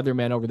 You're the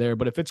weatherman over there,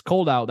 but if it's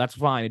cold out, that's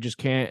fine. It just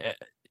can't,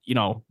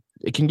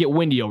 it can get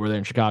windy over there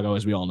in Chicago,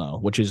 as we all know,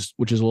 which is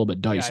a little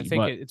bit dicey.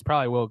 Yeah, I think it's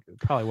probably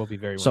will be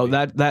very windy. So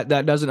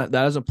that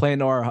doesn't play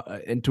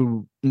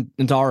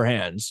into our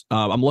hands.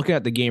 I'm looking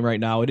at the game right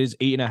now. It is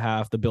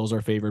 8.5. The Bills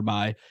are favored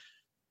by.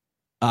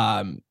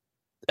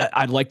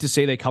 I'd like to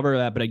say they cover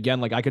that, but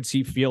again, like I could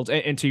see Fields,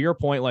 and to your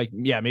point, like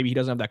maybe he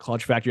doesn't have that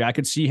clutch factor. I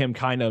could see him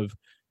kind of.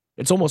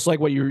 It's almost like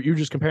what you're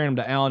just comparing him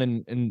to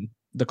Allen and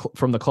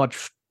from the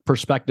clutch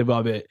perspective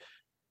of it.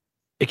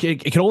 It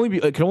can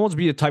almost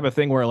be a type of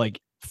thing where like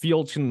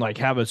Fields can like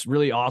have a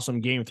really awesome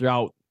game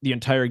throughout the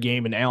entire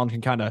game, and Allen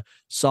can kind of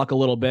suck a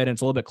little bit, and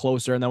it's a little bit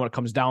closer. And then when it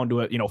comes down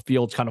to it,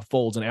 Fields kind of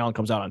folds and Allen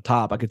comes out on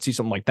top. I could see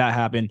something like that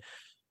happen.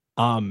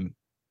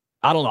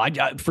 I don't know.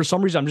 I for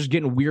some reason I'm just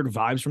getting weird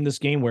vibes from this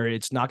game where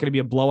it's not going to be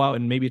a blowout,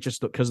 and maybe it's just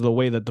because of the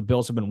way that the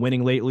Bills have been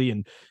winning lately,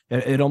 and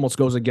it almost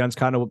goes against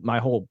kind of my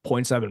whole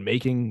points I've been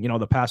making,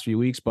 the past few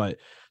weeks. But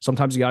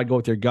sometimes you got to go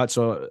with your gut.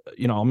 So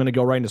I'm going to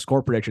go right into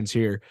score predictions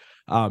here.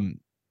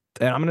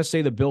 And I'm going to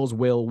say the Bills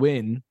will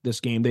win this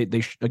game.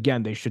 They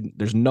should.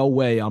 There's no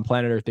way on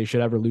planet Earth they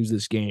should ever lose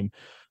this game,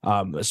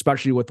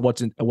 especially with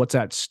what's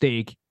at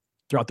stake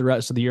throughout the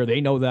rest of the year.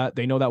 They know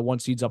that one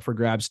seed's up for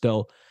grabs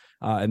still,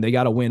 and they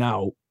got to win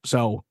out.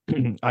 So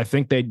I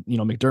think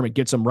McDermott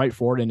gets them right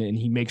for it, and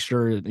he makes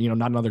sure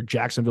not another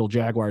Jacksonville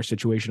Jaguars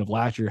situation of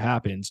last year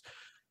happens.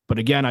 But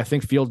again, I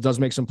think Fields does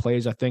make some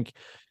plays. I think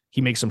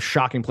he makes some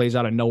shocking plays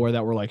out of nowhere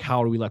that we're like,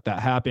 how do we let that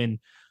happen?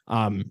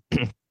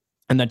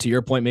 And then to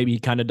your point, maybe he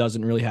kind of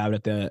doesn't really have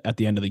it at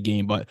the end of the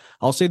game. But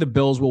I'll say the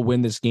Bills will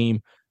win this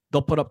game.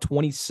 They'll put up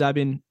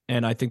 27,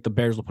 and I think the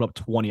Bears will put up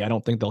 20. I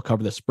don't think they'll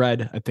cover the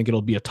spread. I think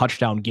it'll be a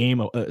touchdown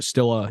game,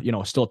 still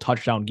a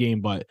touchdown game.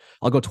 But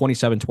I'll go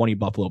 27-20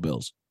 Buffalo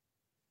Bills.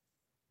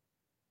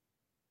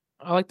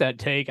 I like that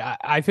take.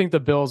 I think the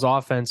Bills'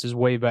 offense is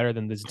way better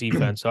than this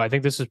defense. So I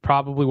think this is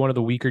probably one of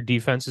the weaker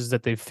defenses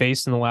that they've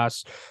faced in the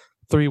last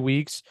 3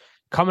 weeks.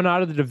 Coming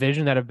out of the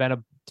division that have been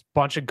a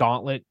bunch of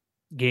gauntlet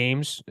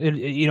games,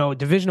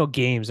 divisional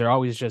games, they're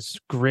always just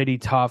gritty,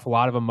 tough, a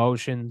lot of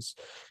emotions.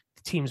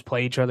 Teams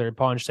play each other a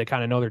bunch. They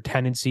kind of know their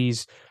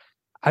tendencies.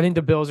 I think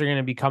the Bills are going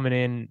to be coming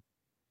in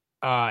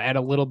at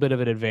a little bit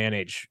of an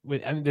advantage.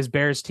 This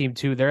Bears team,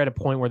 too, they're at a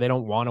point where they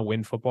don't want to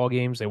win football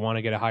games. They want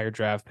to get a higher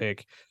draft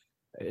pick.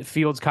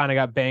 Fields kind of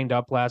got banged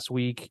up last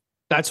week.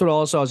 That's what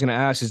also I was going to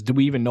ask is, do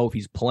we even know if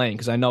he's playing?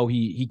 Because I know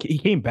he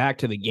came back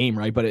to the game,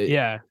 right? But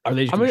are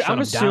they? I'm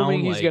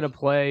assuming he's going to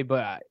play,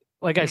 but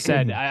like I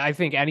said, I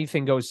think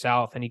anything goes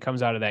south and he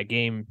comes out of that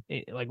game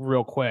like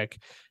real quick.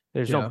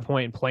 There's no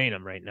point in playing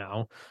him right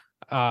now.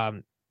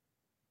 And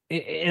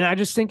I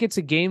just think it's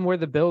a game where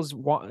the Bills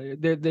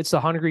it's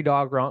the hungry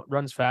dog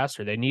runs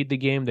faster. They need the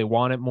game. They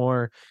want it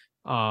more.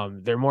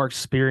 They're more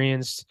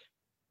experienced.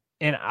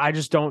 And I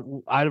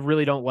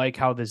really don't like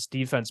how this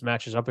defense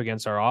matches up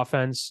against our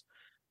offense.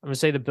 I'm going to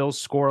say the Bills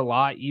score a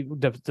lot, even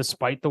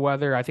despite the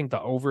weather. I think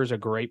the over is a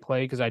great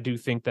play because I do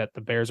think that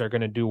the Bears are going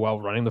to do well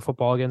running the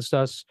football against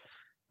us.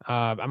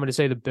 I'm going to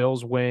say the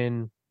Bills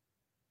win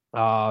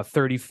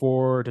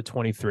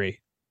 34-23.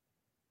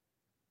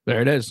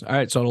 There it is. All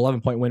right. So an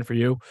 11-point win for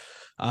you.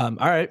 All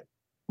right.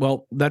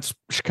 Well, that's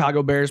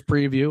Chicago Bears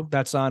preview.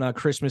 That's on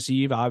Christmas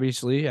Eve,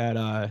 obviously, at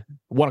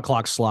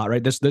 1:00 slot,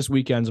 right? This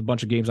weekend's a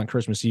bunch of games on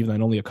Christmas Eve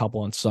and only a couple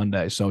on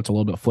Sunday. So it's a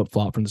little bit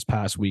flip-flop from this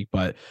past week.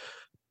 But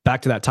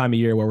back to that time of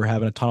year where we're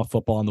having a ton of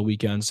football on the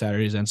weekends,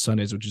 Saturdays and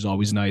Sundays, which is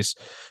always nice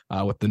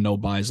with the no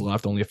buys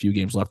left, only a few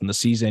games left in the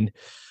season.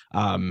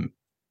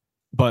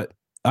 But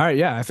All right,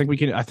 yeah, I think we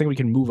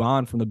can move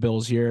on from the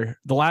Bills here.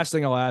 The last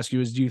thing I'll ask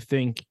you is, do you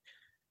think,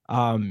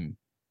 or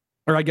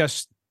I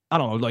guess I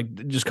don't know,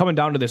 like just coming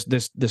down to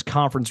this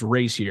conference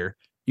race here,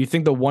 you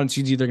think the one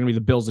seed's either going to be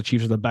the Bills, the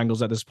Chiefs, or the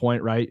Bengals at this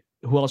point, right?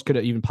 Who else could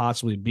it even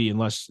possibly be,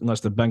 unless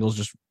the Bengals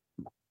just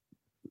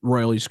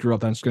royally screw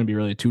up? Then it's going to be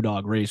really a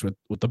two-dog race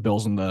with the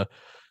Bills and the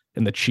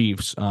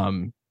Chiefs.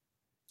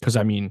 Because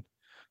I mean,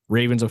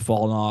 Ravens have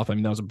fallen off. I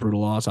mean, that was a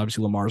brutal loss.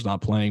 Obviously, Lamar's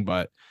not playing,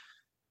 but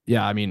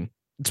yeah, I mean,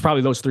 it's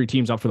probably those three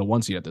teams up for the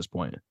one seed at this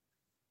point.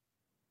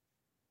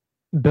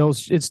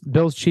 It's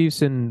Bills,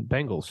 Chiefs, and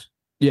Bengals.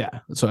 Yeah,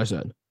 that's what I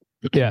said.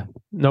 Yeah,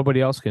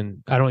 nobody else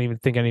can. I don't even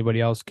think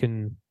anybody else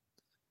can.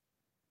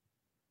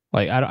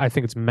 Like, I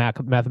think it's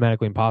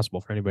mathematically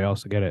impossible for anybody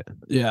else to get it.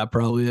 Yeah, it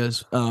probably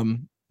is. All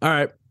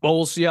right. Well,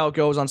 we'll see how it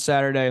goes on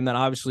Saturday, and then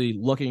obviously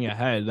looking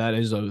ahead, that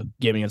is a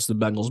game against the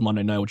Bengals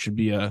Monday night, which should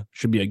be a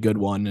good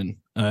one in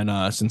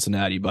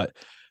Cincinnati. But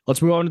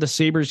let's move on to the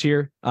Sabres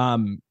here.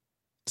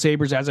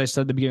 Sabres, as I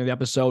said at the beginning of the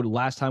episode,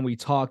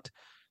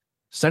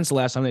 since the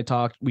last time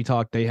we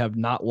talked, they have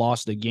not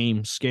lost a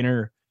game.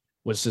 Skinner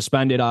was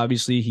suspended,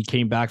 obviously. He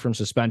came back from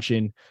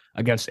suspension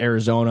against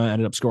Arizona,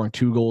 ended up scoring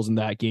 2 goals in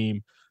that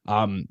game.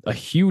 A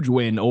huge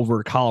win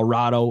over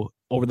Colorado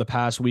over the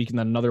past week, and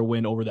then another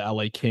win over the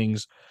LA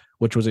Kings,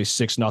 which was a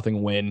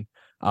 6-0 win,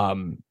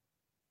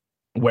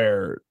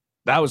 where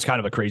that was kind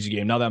of a crazy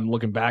game. Now that I'm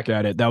looking back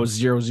at it, that was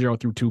 0-0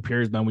 through 2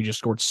 periods. Then we just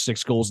scored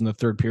 6 goals in the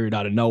third period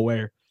out of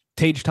nowhere.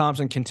 Tage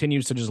Thompson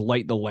continues to just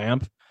light the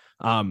lamp.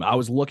 I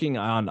was looking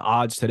on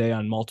odds today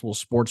on multiple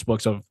sports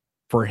books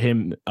for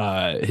him,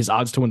 his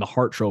odds to win the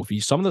Hart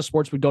Trophy. Some of the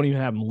sports we don't even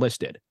have him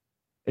listed.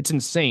 It's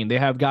insane. They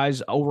have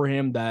guys over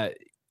him that,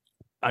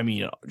 I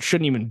mean,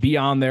 shouldn't even be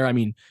on there. I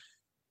mean,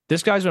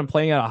 this guy's been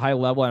playing at a high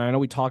level, and I know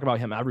we talk about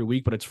him every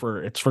week, but it's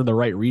for the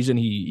right reason.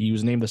 He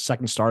was named the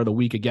second star of the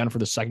week again for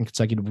the second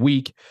consecutive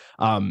week.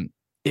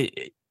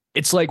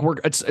 It's like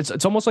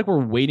it's almost like we're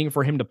waiting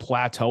for him to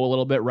plateau a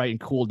little bit, right, and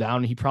cool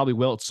down. He probably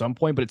will at some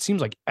point, but it seems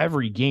like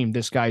every game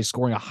this guy is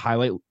scoring a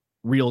highlight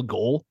reel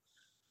goal,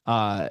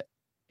 and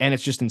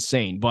it's just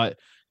insane. But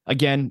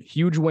again,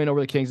 huge win over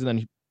the Kings, and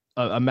then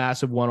a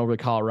massive one over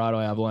the Colorado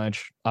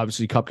Avalanche.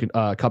 Obviously,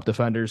 cup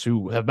defenders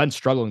who have been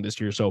struggling this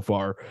year so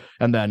far,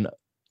 and then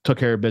took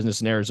care of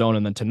business in Arizona.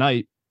 And then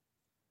tonight,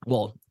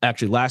 well,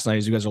 actually last night,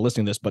 as you guys are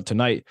listening to this, but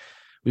tonight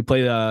we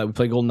play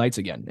Golden Knights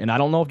again. And I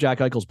don't know if Jack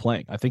Eichel's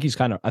playing. I think he's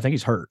hurt, I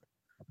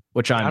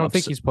don't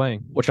think he's playing,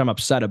 which I'm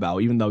upset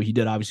about, even though he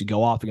did obviously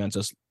go off against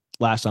us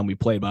last time we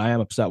played. But I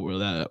am upset with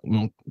that. We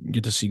don't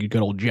get to see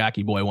good old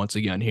Jackie boy once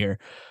again here.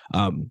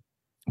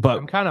 But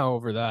I'm kind of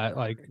over that.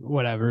 Like,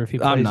 whatever. If he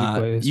plays, I'm not.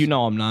 he plays.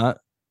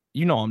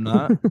 I'm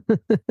not.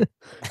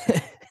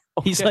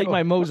 He's like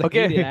my most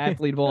hated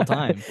athlete of all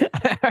time.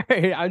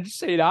 I'm just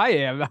saying I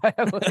am.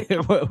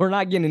 We're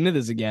not getting into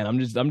this again. I'm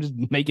just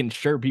making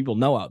sure people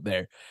know out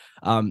there.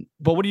 But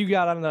what do you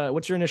got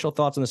what's your initial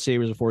thoughts on the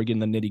Sabres before we get in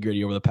the nitty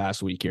gritty over the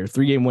past week here?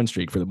 3-game win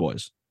streak for the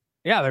boys.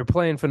 Yeah, they're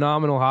playing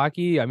phenomenal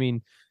hockey. I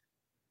mean,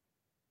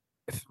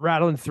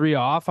 rattling 3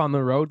 off on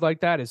the road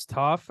like that is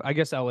tough. I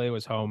guess LA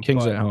was home.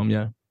 Kings at home,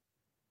 yeah.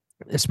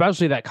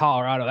 Especially that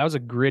Colorado. That was a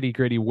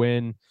gritty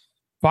win.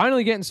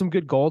 Finally getting some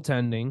good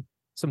goaltending.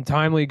 Some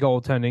timely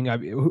goaltending.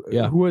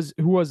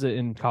 Who was it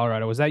in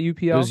Colorado? Was that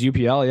UPL? It was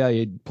UPL. Yeah,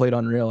 he played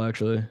unreal.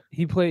 Actually,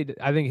 he played.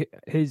 I think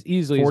his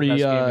easily 40,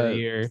 his best game of the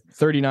year.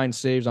 39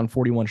 saves on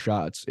 41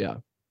 shots. Yeah.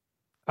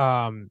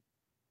 Yeah,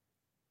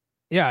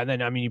 and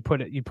then I mean, you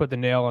put the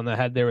nail on the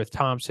head there with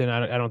Thompson.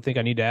 I don't think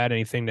I need to add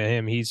anything to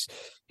him. He's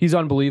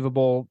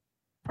unbelievable.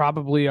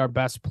 Probably our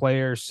best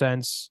player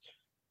since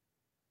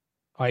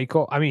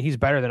Eichel. I mean, he's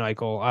better than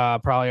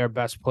Eichel. Probably our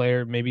best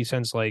player maybe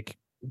since like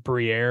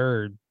Briere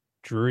or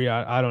Drury.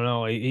 I don't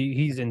know.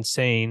 He's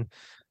insane.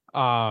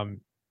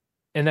 And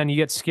then you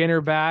get Skinner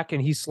back,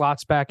 and he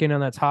slots back in on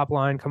that top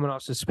line coming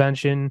off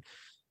suspension.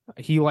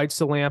 He lights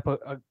the lamp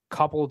a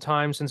couple of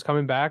times since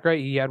coming back, right?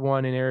 He had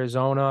one in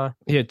Arizona.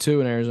 He had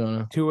 2 in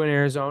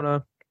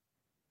Arizona.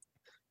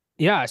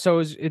 Yeah, so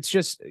it's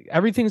just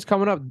everything's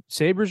coming up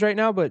Sabres right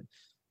now, but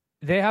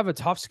they have a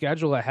tough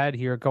schedule ahead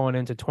here going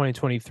into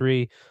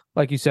 2023.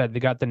 Like you said, they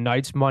got the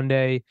Knights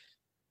Monday,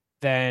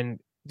 then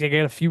they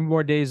get a few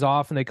more days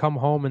off, and they come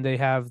home and they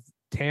have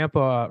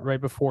Tampa right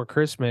before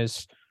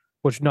Christmas,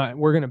 which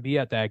we're going to be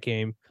at that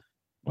game.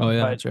 Oh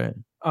yeah, that's right.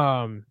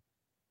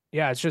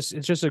 Yeah, it's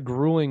just a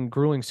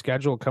grueling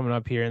schedule coming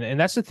up here, and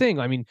that's the thing.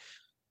 I mean,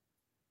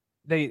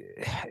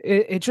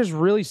 it just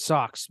really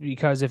sucks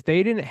because if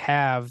they didn't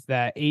have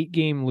that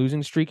 8-game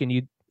losing streak,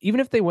 and even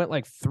if they went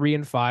like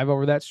 3-5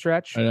 over that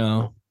stretch, I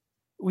know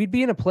we'd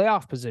be in a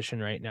playoff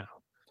position right now.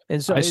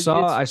 And so I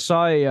saw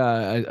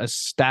a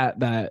stat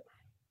that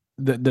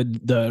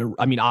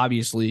I mean,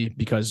 obviously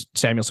because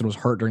Samuelsson was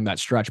hurt during that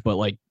stretch, but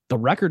like the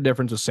record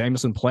difference of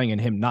Samuelsson playing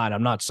and him not,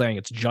 I'm not saying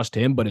it's just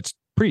him, but it's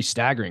pretty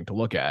staggering to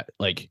look at.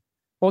 Like,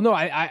 well, no,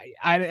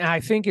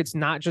 I think it's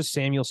not just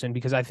Samuelsson,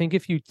 because I think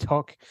if you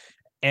took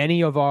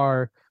any of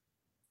our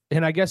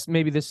And I guess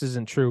maybe this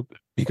isn't true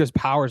because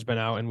Power's been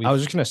out, and we. I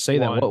was just gonna say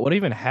that. What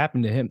even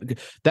happened to him?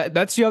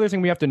 That's the other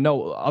thing we have to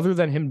know. Other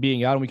than him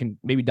being out, and we can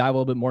maybe dive a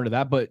little bit more into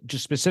that. But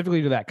just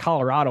specifically to that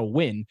Colorado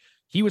win,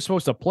 he was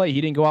supposed to play. He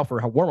didn't go out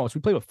for warm-ups.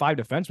 We played with 5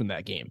 defensemen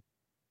that game.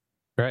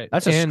 Right.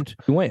 That's a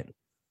win.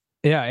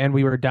 Yeah, and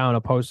we were down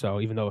a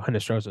Poso, even though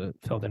Hinostroza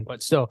filled in.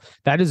 But still,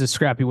 that is a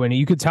scrappy win.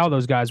 You could tell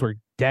those guys were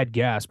dead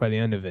gas by the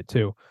end of it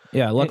too.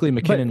 Yeah, luckily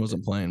McKinnon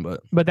wasn't playing,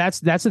 but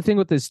that's the thing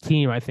with this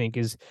team. I think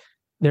is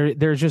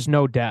there's just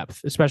no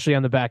depth, especially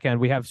on the back end.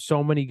 We have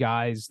so many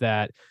guys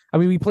that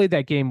we played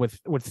that game with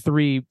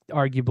 3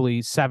 arguably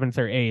 7th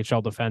or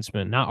AHL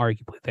defensemen. Not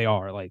arguably, they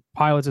are. Like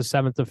Pilot's a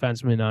 7th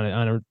defenseman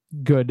on a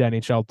good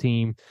NHL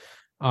team.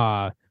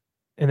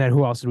 And then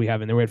who else did we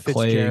have in there? We had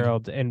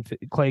Fitzgerald and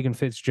Clegg and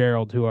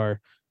Fitzgerald, who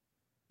are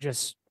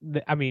just,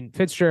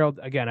 Fitzgerald,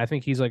 again, I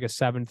think he's like a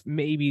 7th,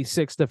 maybe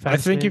 6th defenseman. I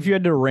think if you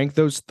had to rank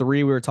those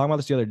 3, we were talking about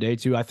this the other day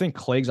too. I think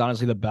Clegg's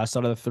honestly the best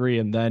out of the 3,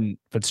 and then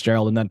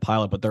Fitzgerald and then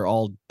Pilot, but they're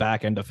all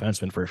back end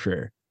defensemen for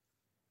sure.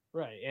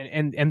 Right.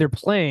 And they're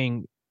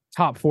playing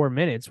top 4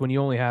 minutes when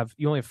you only have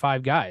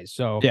 5 guys.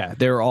 So yeah,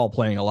 they were all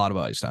playing a lot of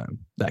ice time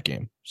that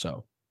game.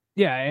 So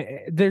yeah,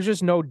 there's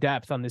just no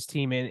depth on this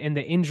team, and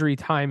the injury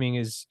timing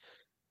is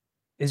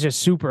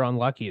just super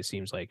unlucky, it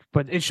seems like.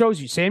 But it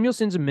shows you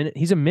Samuelson's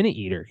he's a minute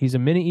eater. He's a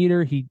minute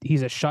eater.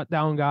 He's a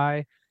shutdown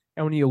guy.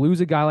 And when you lose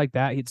a guy like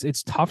that,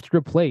 it's tough to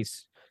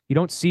replace. You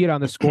don't see it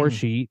on the score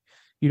sheet.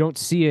 You don't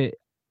see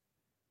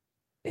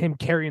him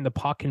carrying the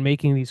puck and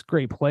making these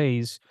great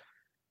plays.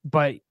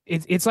 But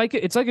it's like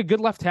a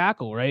good left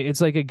tackle, right? It's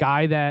like a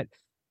guy that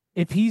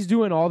if he's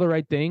doing all the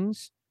right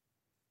things,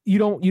 you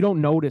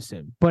don't notice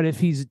him. But if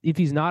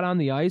he's not on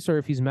the ice or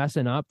if he's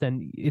messing up,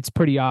 then it's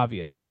pretty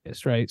obvious,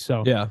 right?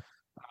 So yeah.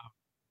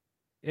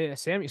 Yeah,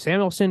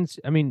 Samuelson.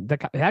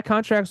 That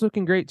contract's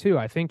looking great too.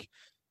 I think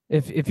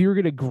if you were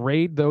going to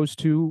grade those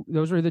two,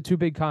 those were the 2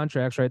 big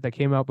contracts, right, that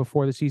came out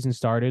before the season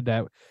started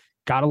that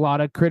got a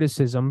lot of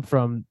criticism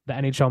from the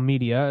NHL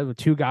media. The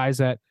 2 guys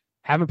that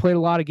haven't played a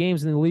lot of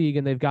games in the league,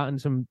 and they've gotten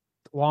some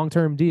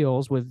long-term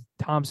deals with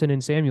Thompson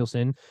and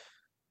Samuelson.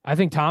 I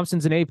think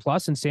Thompson's an A+,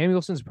 and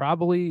Samuelson's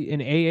probably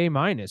an AA-.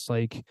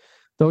 Like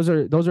those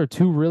are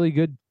 2 really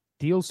good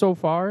deals so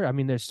far.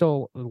 There's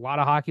still a lot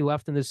of hockey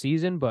left in the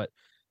season, but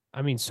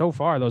so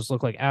far those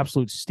look like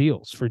absolute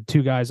steals for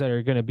 2 guys that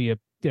are going to be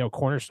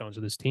cornerstones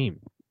of this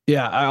team.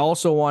 Yeah, I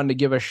also wanted to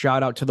give a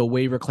shout out to the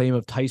waiver claim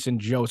of Tyson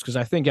Jost, because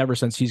I think ever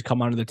since he's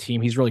come onto the team,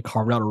 he's really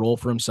carved out a role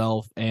for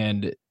himself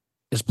and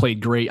has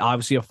played great.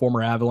 Obviously a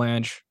former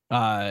Avalanche.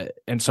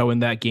 And so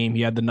in that game,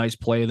 he had the nice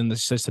play, then the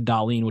assist to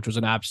Dahlin, which was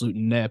an absolute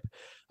nip.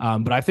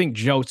 But I think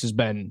Jost has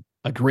been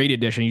a great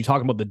addition. You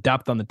talk about the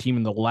depth on the team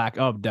and the lack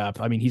of depth.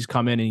 He's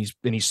come in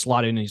and he's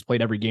slotted in and he's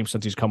played every game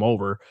since he's come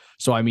over.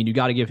 So, you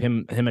got to give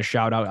him a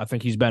shout out. I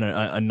think he's been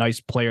a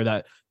nice player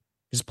that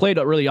has played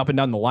really up and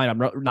down the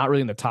lineup, not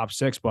really in the top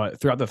 6, but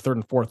throughout the 3rd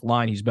and 4th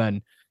line, he's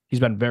been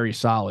very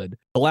solid.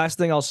 The last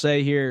thing I'll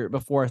say here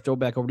before I throw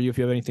back over to you, if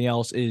you have anything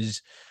else,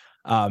 is,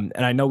 and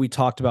I know we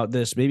talked about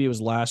this, maybe it was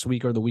last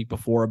week or the week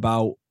before,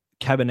 about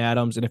Kevin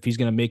Adams and if he's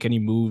going to make any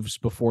moves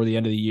before the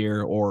end of the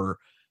year, or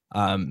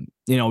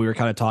we were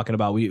kind of talking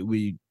about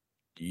we'd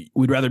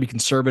rather be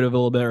conservative a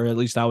little bit, or at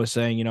least I was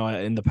saying,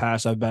 in the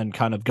past I've been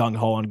kind of gung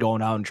ho on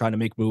going out and trying to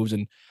make moves,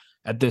 and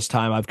at this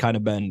time I've kind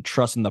of been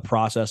trusting the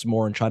process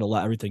more and trying to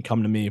let everything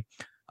come to me.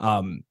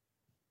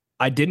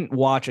 I didn't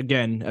watch,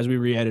 again, as we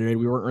reiterated,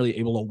 we weren't really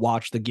able to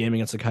watch the game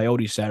against the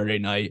Coyotes Saturday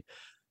night.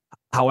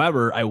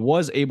 However, I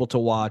was able to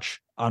watch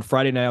on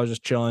Friday night. I was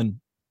just chilling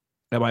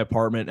at my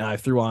apartment and I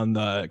threw on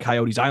the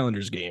Coyotes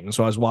Islanders game, and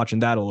so I was watching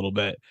that a little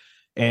bit,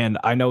 and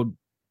I know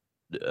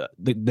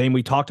the name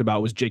we talked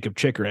about was Jakob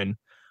Chychrun.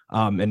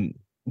 And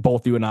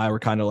both you and I were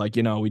kind of like,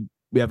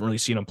 we haven't really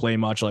seen him play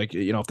much. Like,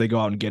 if they go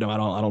out and get him, I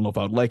don't know if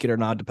I would like it or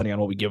not, depending on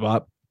what we give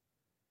up.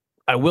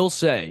 I will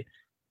say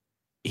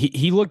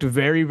he looked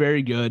very,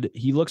 very good.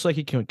 He looks like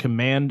he can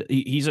command.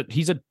 He's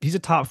a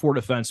top 4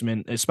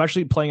 defenseman,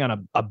 especially playing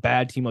on a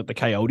bad team like the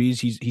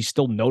Coyotes. He's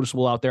still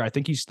noticeable out there. I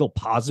think he's still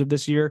positive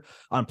this year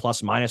on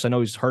plus minus. I know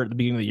he's hurt at the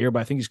beginning of the year,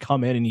 but I think he's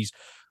come in and he's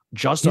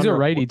a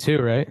righty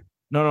too, right?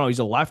 No, he's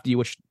a lefty,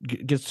 which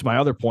gets to my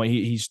other point.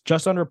 He's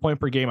just under a point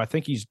per game. I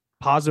think he's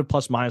positive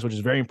plus minus, which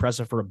is very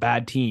impressive for a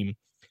bad team.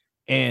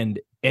 And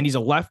he's a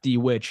lefty,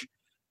 which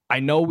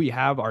I know we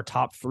have our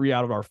top 3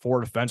 out of our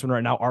 4 defensemen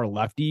right now are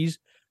lefties.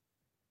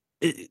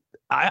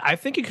 I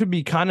think it could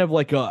be kind of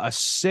like a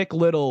sick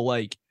little,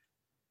 like,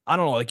 I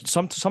don't know, like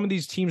some of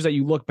these teams that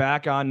you look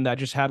back on that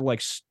just had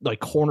like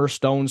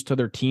cornerstones to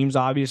their teams,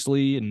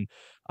 obviously.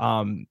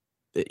 And,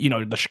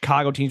 the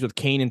Chicago teams with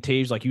Kane and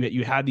Taves, like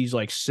you had these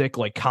like sick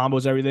like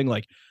combos, everything.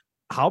 Like,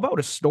 how about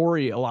a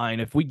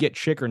storyline if we get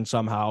Chychrun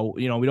somehow?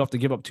 We don't have to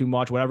give up too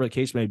much, whatever the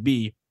case may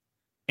be.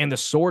 And the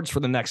Swords for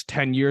the next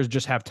 10 years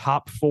just have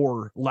top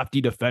 4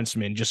 lefty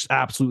defensemen, just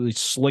absolutely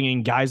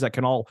slinging guys that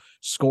can all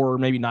score.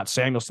 Maybe not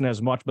Samuelson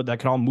as much, but that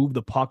can all move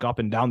the puck up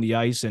and down the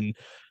ice. And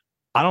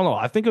I don't know.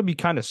 I think it'd be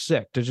kind of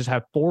sick to just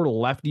have 4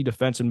 lefty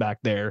defensemen back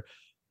there.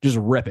 just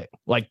rip it.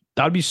 Like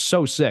that would be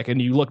so sick.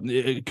 And you look,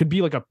 it could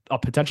be like a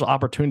potential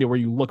opportunity where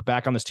you look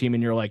back on this team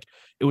and you're like,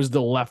 it was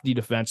the lefty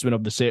defenseman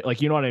of the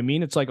like, you know what I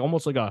mean? It's like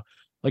almost like a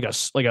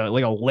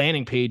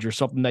landing page or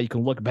something that you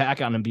can look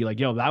back on and be like,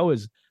 yo, that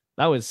was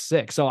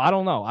sick. So I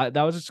don't know.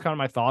 That was just kind of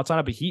my thoughts on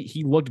it. But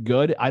he looked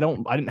good. I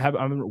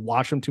haven't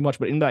watched him too much,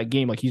 but in that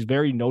game, like he's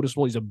very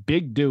noticeable. He's a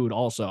big dude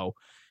also,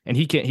 and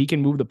he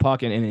can move the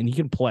puck and he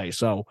can play.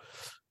 So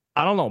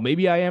I don't know.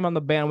 Maybe I am on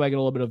the bandwagon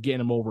a little bit of getting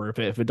him over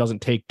if it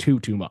doesn't take too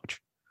much.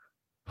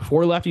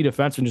 4 lefty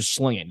defensemen just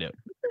slinging, dude.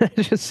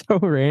 It's just so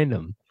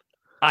random.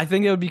 I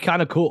think it would be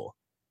kind of cool.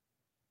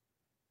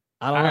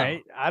 I don't know.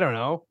 I don't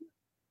know.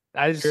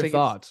 I just Your think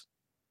thoughts.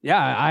 Yeah,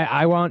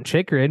 I want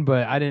Chychrun,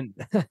 but I didn't.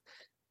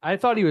 I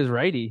thought he was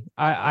righty.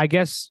 I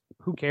guess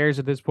who cares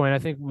at this point? I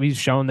think we've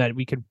shown that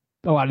we could.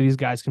 A lot of these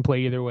guys can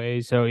play either way.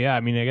 So yeah,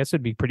 I mean, I guess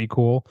it'd be pretty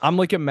cool. I'm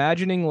like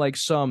imagining like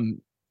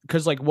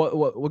because like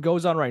what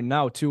goes on right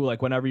now too,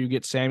 like whenever you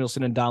get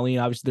Samuelsson and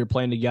Dahlin, obviously they're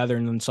playing together,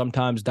 and then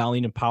sometimes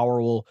Dahlin and Power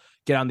will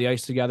get on the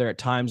ice together at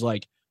times.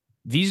 Like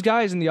these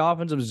guys in the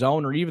offensive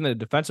zone or even the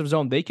defensive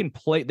zone, they can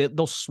play.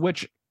 They'll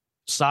switch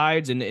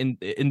sides, and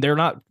they're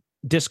not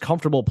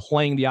discomfortable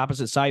playing the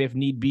opposite side if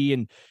need be,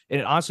 and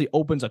it honestly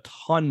opens a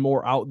ton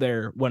more out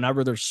there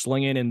whenever they're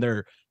slinging and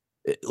they're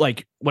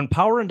like when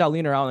Power and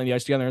Dahlin are out on the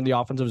ice together in the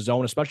offensive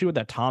zone, especially with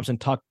that Thompson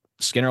Tuck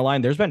Skinner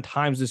line. There's been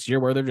times this year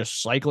where they're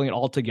just cycling it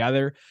all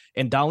together,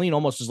 and Dahlin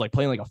almost is like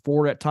playing like a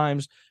forward at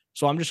times.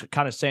 So I'm just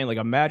kind of saying, like,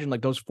 imagine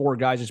like those 4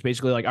 guys is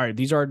basically like, all right,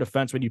 these are our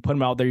defensemen. You put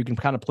them out there, you can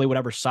kind of play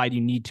whatever side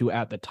you need to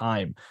at the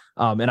time.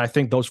 And I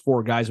think those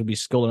 4 guys would be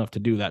skilled enough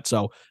to do that.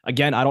 So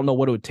again, I don't know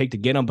what it would take to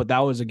get him, but that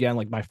was again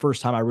like my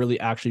first time I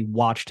really actually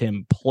watched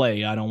him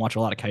play. I don't watch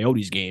a lot of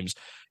Coyotes games,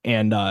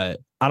 and I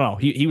don't know,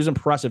 he was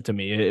impressive to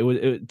me.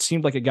 It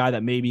seemed like a guy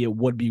that maybe it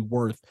would be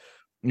worth,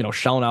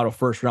 shelling out a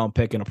first round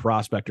pick and a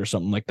prospect or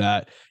something like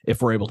that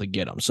if we're able to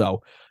get him.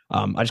 So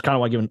I just kind of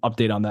want to give an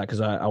update on that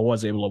because I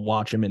was able to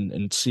watch him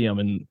and see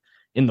him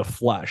in the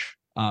flesh.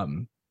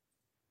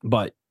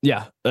 But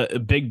yeah, a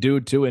big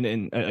dude too,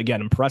 and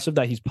again, impressive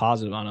that he's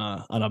positive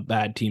on a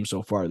bad team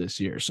so far this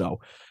year. So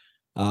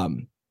I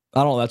don't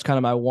know. That's kind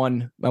of my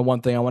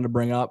one thing I wanted to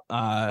bring up.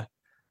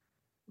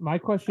 My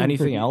question.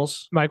 Anything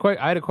else? I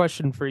had a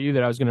question for you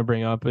that I was going to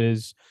bring up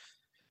is,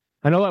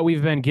 I know that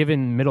we've been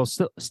giving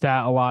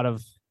Mittelstadt a lot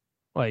of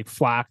like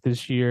flack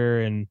this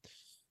year, and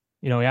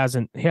he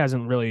hasn't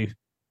really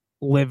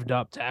lived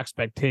up to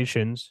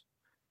expectations.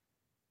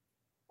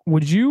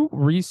 Would you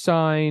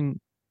re-sign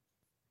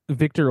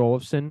Victor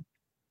Olofsson?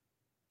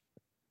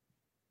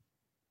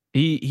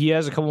 He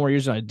has a couple more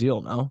years on a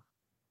deal now.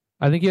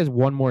 I think he has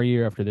 1 more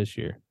year after this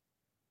year,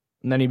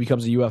 and then he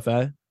becomes a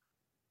UFA.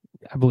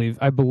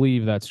 I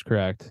believe that's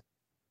correct.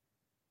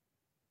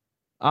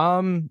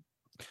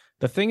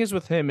 The thing is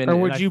with him, or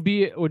would you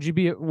be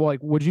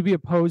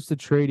opposed to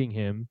trading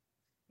him?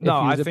 No,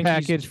 I think a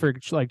package for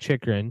like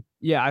Chychrun.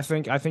 Yeah, I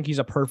think he's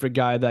a perfect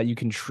guy that you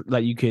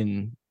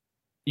can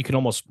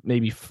almost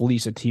maybe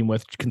fleece a team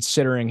with,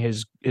 considering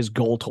his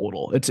goal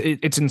total.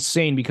 It's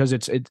insane because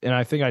and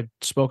I think I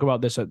spoke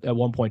about this at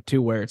one point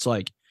too, where it's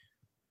like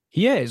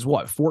he has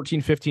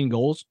 14, 15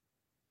 goals,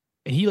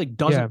 and he like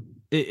doesn't.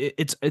 Yeah.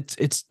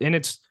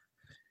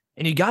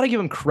 And you got to give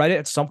him credit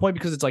at some point,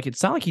 because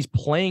it's not like he's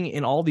playing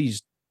in all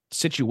these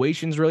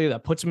situations really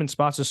that puts him in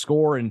spots to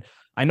score. And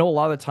I know a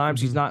lot of the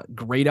times he's not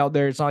great out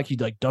there. It's not like he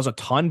like does a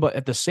ton, but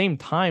at the same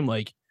time,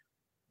 like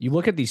you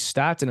look at these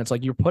stats and it's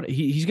like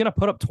he's going to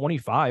put up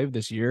 25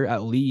 this year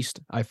at least.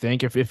 I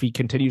think if he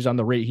continues on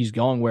the rate he's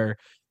going, where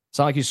it's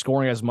not like he's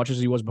scoring as much as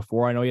he was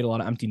before. I know he had a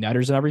lot of empty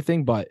netters and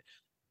everything, but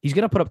he's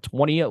going to put up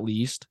 20 at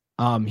least.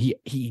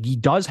 He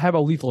does have a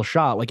lethal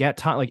shot. Like at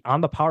time, like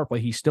on the power play,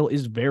 he still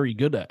is very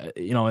good at,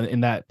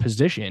 in that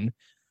position.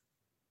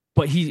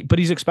 But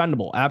he's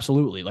expendable.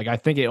 Absolutely. Like I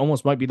think it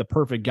almost might be the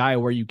perfect guy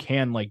where you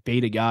can like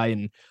bait a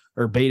guy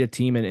or bait a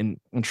team and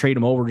trade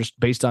him over just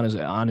based on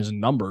his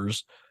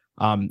numbers.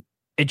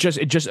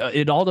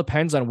 It all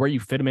depends on where you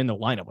fit him in the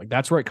lineup. Like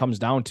that's where it comes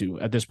down to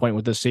at this point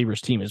with this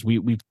Sabres team, is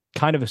we've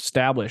kind of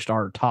established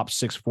our top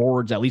 6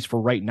 forwards, at least for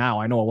right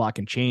now. I know a lot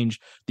can change.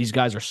 These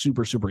guys are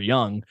super, super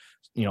young,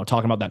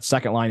 talking about that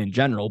second line in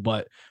general,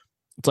 but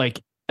it's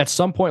like at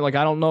some point, like,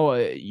 I don't know,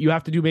 you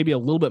have to do maybe a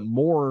little bit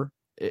more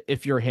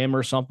if you're him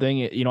or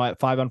something, at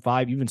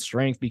 5-on-5, even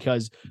strength,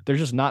 because there's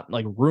just not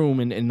like room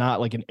and not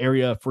like an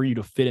area for you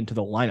to fit into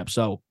the lineup.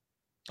 So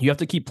you have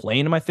to keep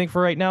playing him, I think,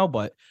 for right now.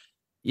 But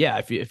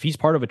yeah, if he's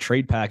part of a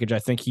trade package, I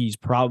think he's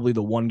probably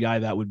the one guy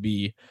that would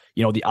be,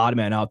 the odd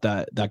man out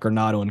that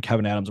Granato and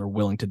Kevin Adams are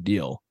willing to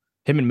deal.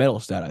 Him and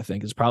Mittelstadt, I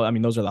think, is probably,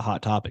 those are the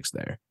hot topics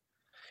there.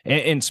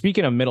 And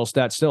speaking of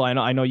Mittelstadt, still,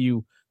 I know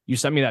you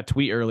sent me that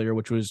tweet earlier,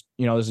 which was,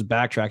 this is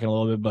backtracking a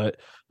little bit, but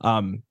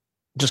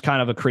just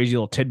kind of a crazy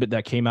little tidbit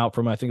that came out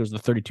from, I think it was the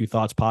 32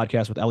 Thoughts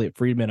podcast with Elliot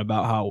Friedman,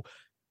 about how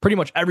pretty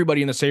much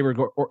everybody in the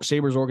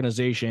Sabres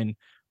organization,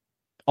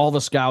 all the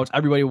scouts,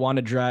 everybody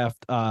wanted to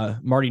draft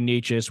Marty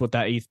Necas with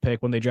that 8th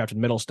pick when they drafted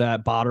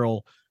Mittelstadt.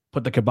 Botterill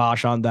put the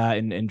kibosh on that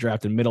and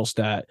drafted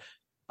Mittelstadt.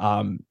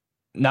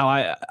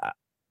 Now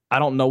I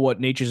don't know what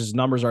Nature's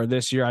numbers are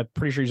this year. I'm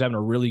pretty sure he's having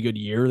a really good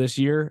year this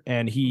year.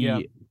 And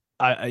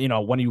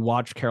when you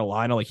watch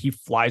Carolina, like he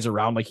flies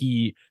around, like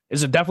he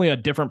is definitely a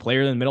different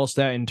player than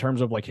Middlestat in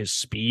terms of like his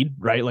speed,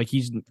 right? Like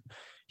he's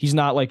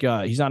not like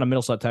he's not a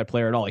Middlestat type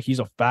player at all. Like he's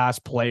a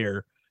fast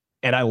player,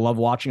 and I love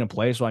watching him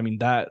play. So I mean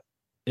that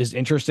is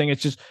interesting.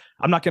 It's just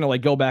I'm not gonna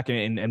like go back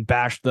and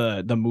bash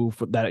the move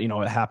that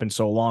it happened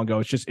so long ago.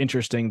 It's just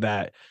interesting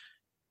that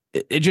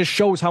it just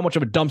shows how much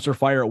of a dumpster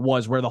fire it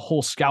was, where the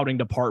whole scouting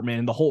department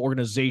and the whole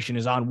organization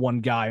is on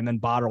one guy, and then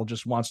Botterill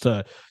just wants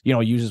to,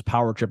 use his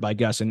power trip, I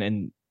guess,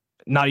 and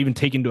not even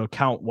take into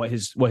account what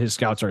his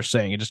scouts are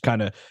saying. It just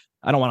kind of,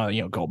 I don't want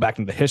to, go back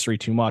into the history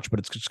too much, but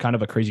it's just kind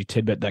of a crazy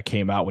tidbit that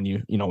came out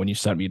when when you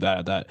sent me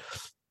that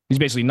he's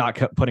basically not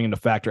putting into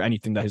factor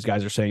anything that his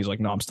guys are saying. He's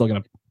like, no, I'm still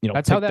going to,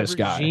 that's how that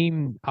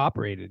regime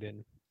operated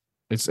in.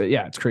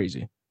 It's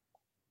crazy.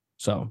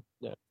 So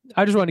yeah.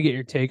 I just want to get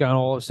your take on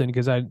Olofsson,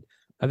 because I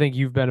think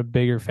you've been a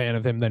bigger fan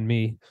of him than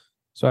me.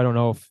 So I don't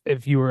know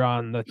if you were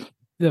on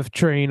the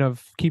train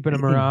of keeping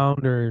him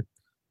around, or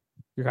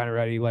you're kind of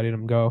ready letting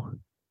him go.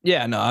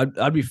 Yeah, no,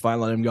 I'd be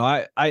fine letting him go.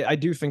 I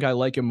do think I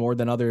like him more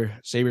than other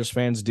Sabres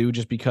fans do,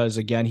 just because,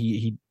 again,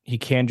 he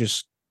can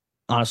just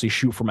honestly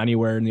shoot from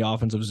anywhere in the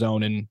offensive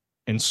zone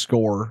and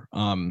score.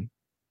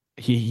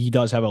 He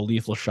does have a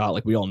lethal shot,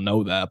 like we all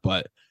know that,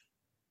 but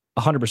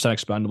 100%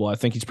 expendable. I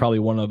think he's probably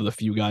one of the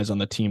few guys on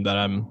the team that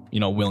I'm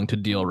willing to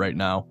deal right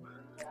now.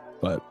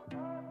 But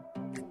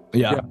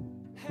yeah,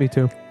 me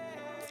too.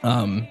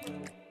 All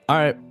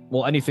right.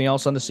 Well, anything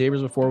else on the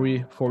Sabres before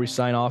we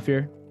sign off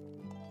here?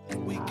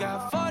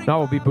 No,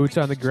 we'll be boots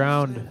on the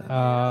ground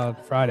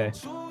Friday.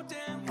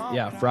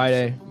 Yeah,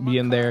 Friday. Be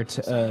in there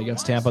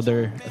against Tampa.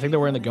 I think they're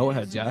wearing the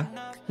go-aheads, yeah?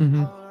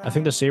 Mm-hmm. I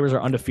think the Sabres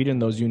are undefeated in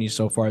those unis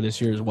so far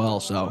this year as well,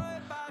 so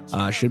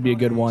should be a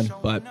good one.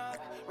 But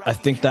I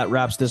think that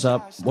wraps this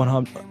up.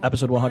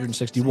 Episode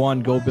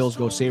 161. Go Bills,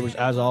 go Sabres,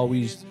 as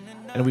always.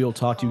 And we will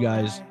talk to you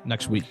guys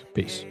next week.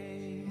 Peace.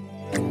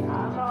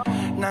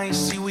 Now you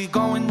see we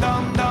going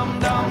dumb,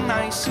 dumb, dumb.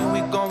 Now you see we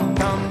going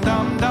dumb,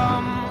 dumb,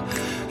 dumb.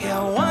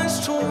 Yeah,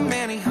 one's too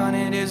many,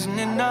 100 isn't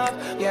enough.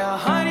 Yeah,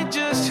 100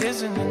 just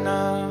isn't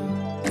enough.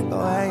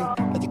 Oh, hey,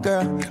 like your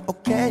girl,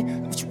 okay,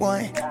 what you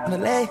want on the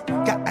lay?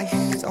 Got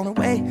ice on the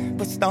way,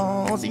 put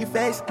stones in your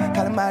face.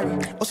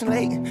 Calamari, Ocean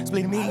Lake,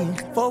 split me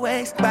 4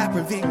 ways. Back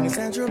Ravine,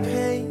 Sandra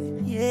Pay.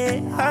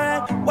 Yeah,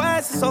 alright. Why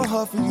is it so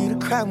hard for you to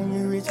cry when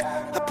you're rich?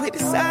 I put the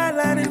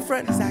sideline in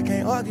front, cause I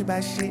can't argue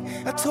about shit.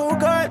 I told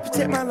God,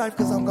 protect my life,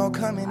 cause I'm gon'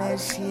 come in that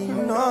shit.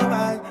 You know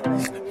why?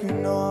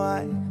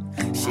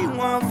 She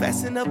won't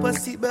fasten up her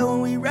seatbelt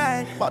when we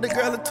ride. Bought the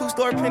girl a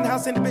 2-story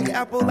penthouse in the Big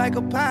Apple like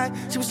a pie.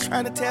 She was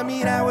trying to tell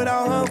me that with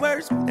all her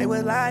words, they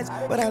were lies.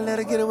 But I let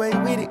her get away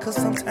with it, cause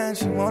sometimes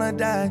she wanna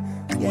die.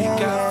 Yeah,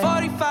 we got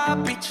 45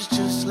 bitches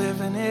just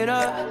living it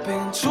up.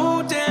 Been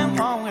too damn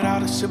long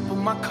without a sip of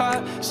my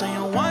cup.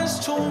 Saying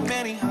one's too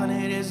many,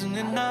 100 isn't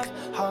enough.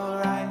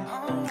 Alright.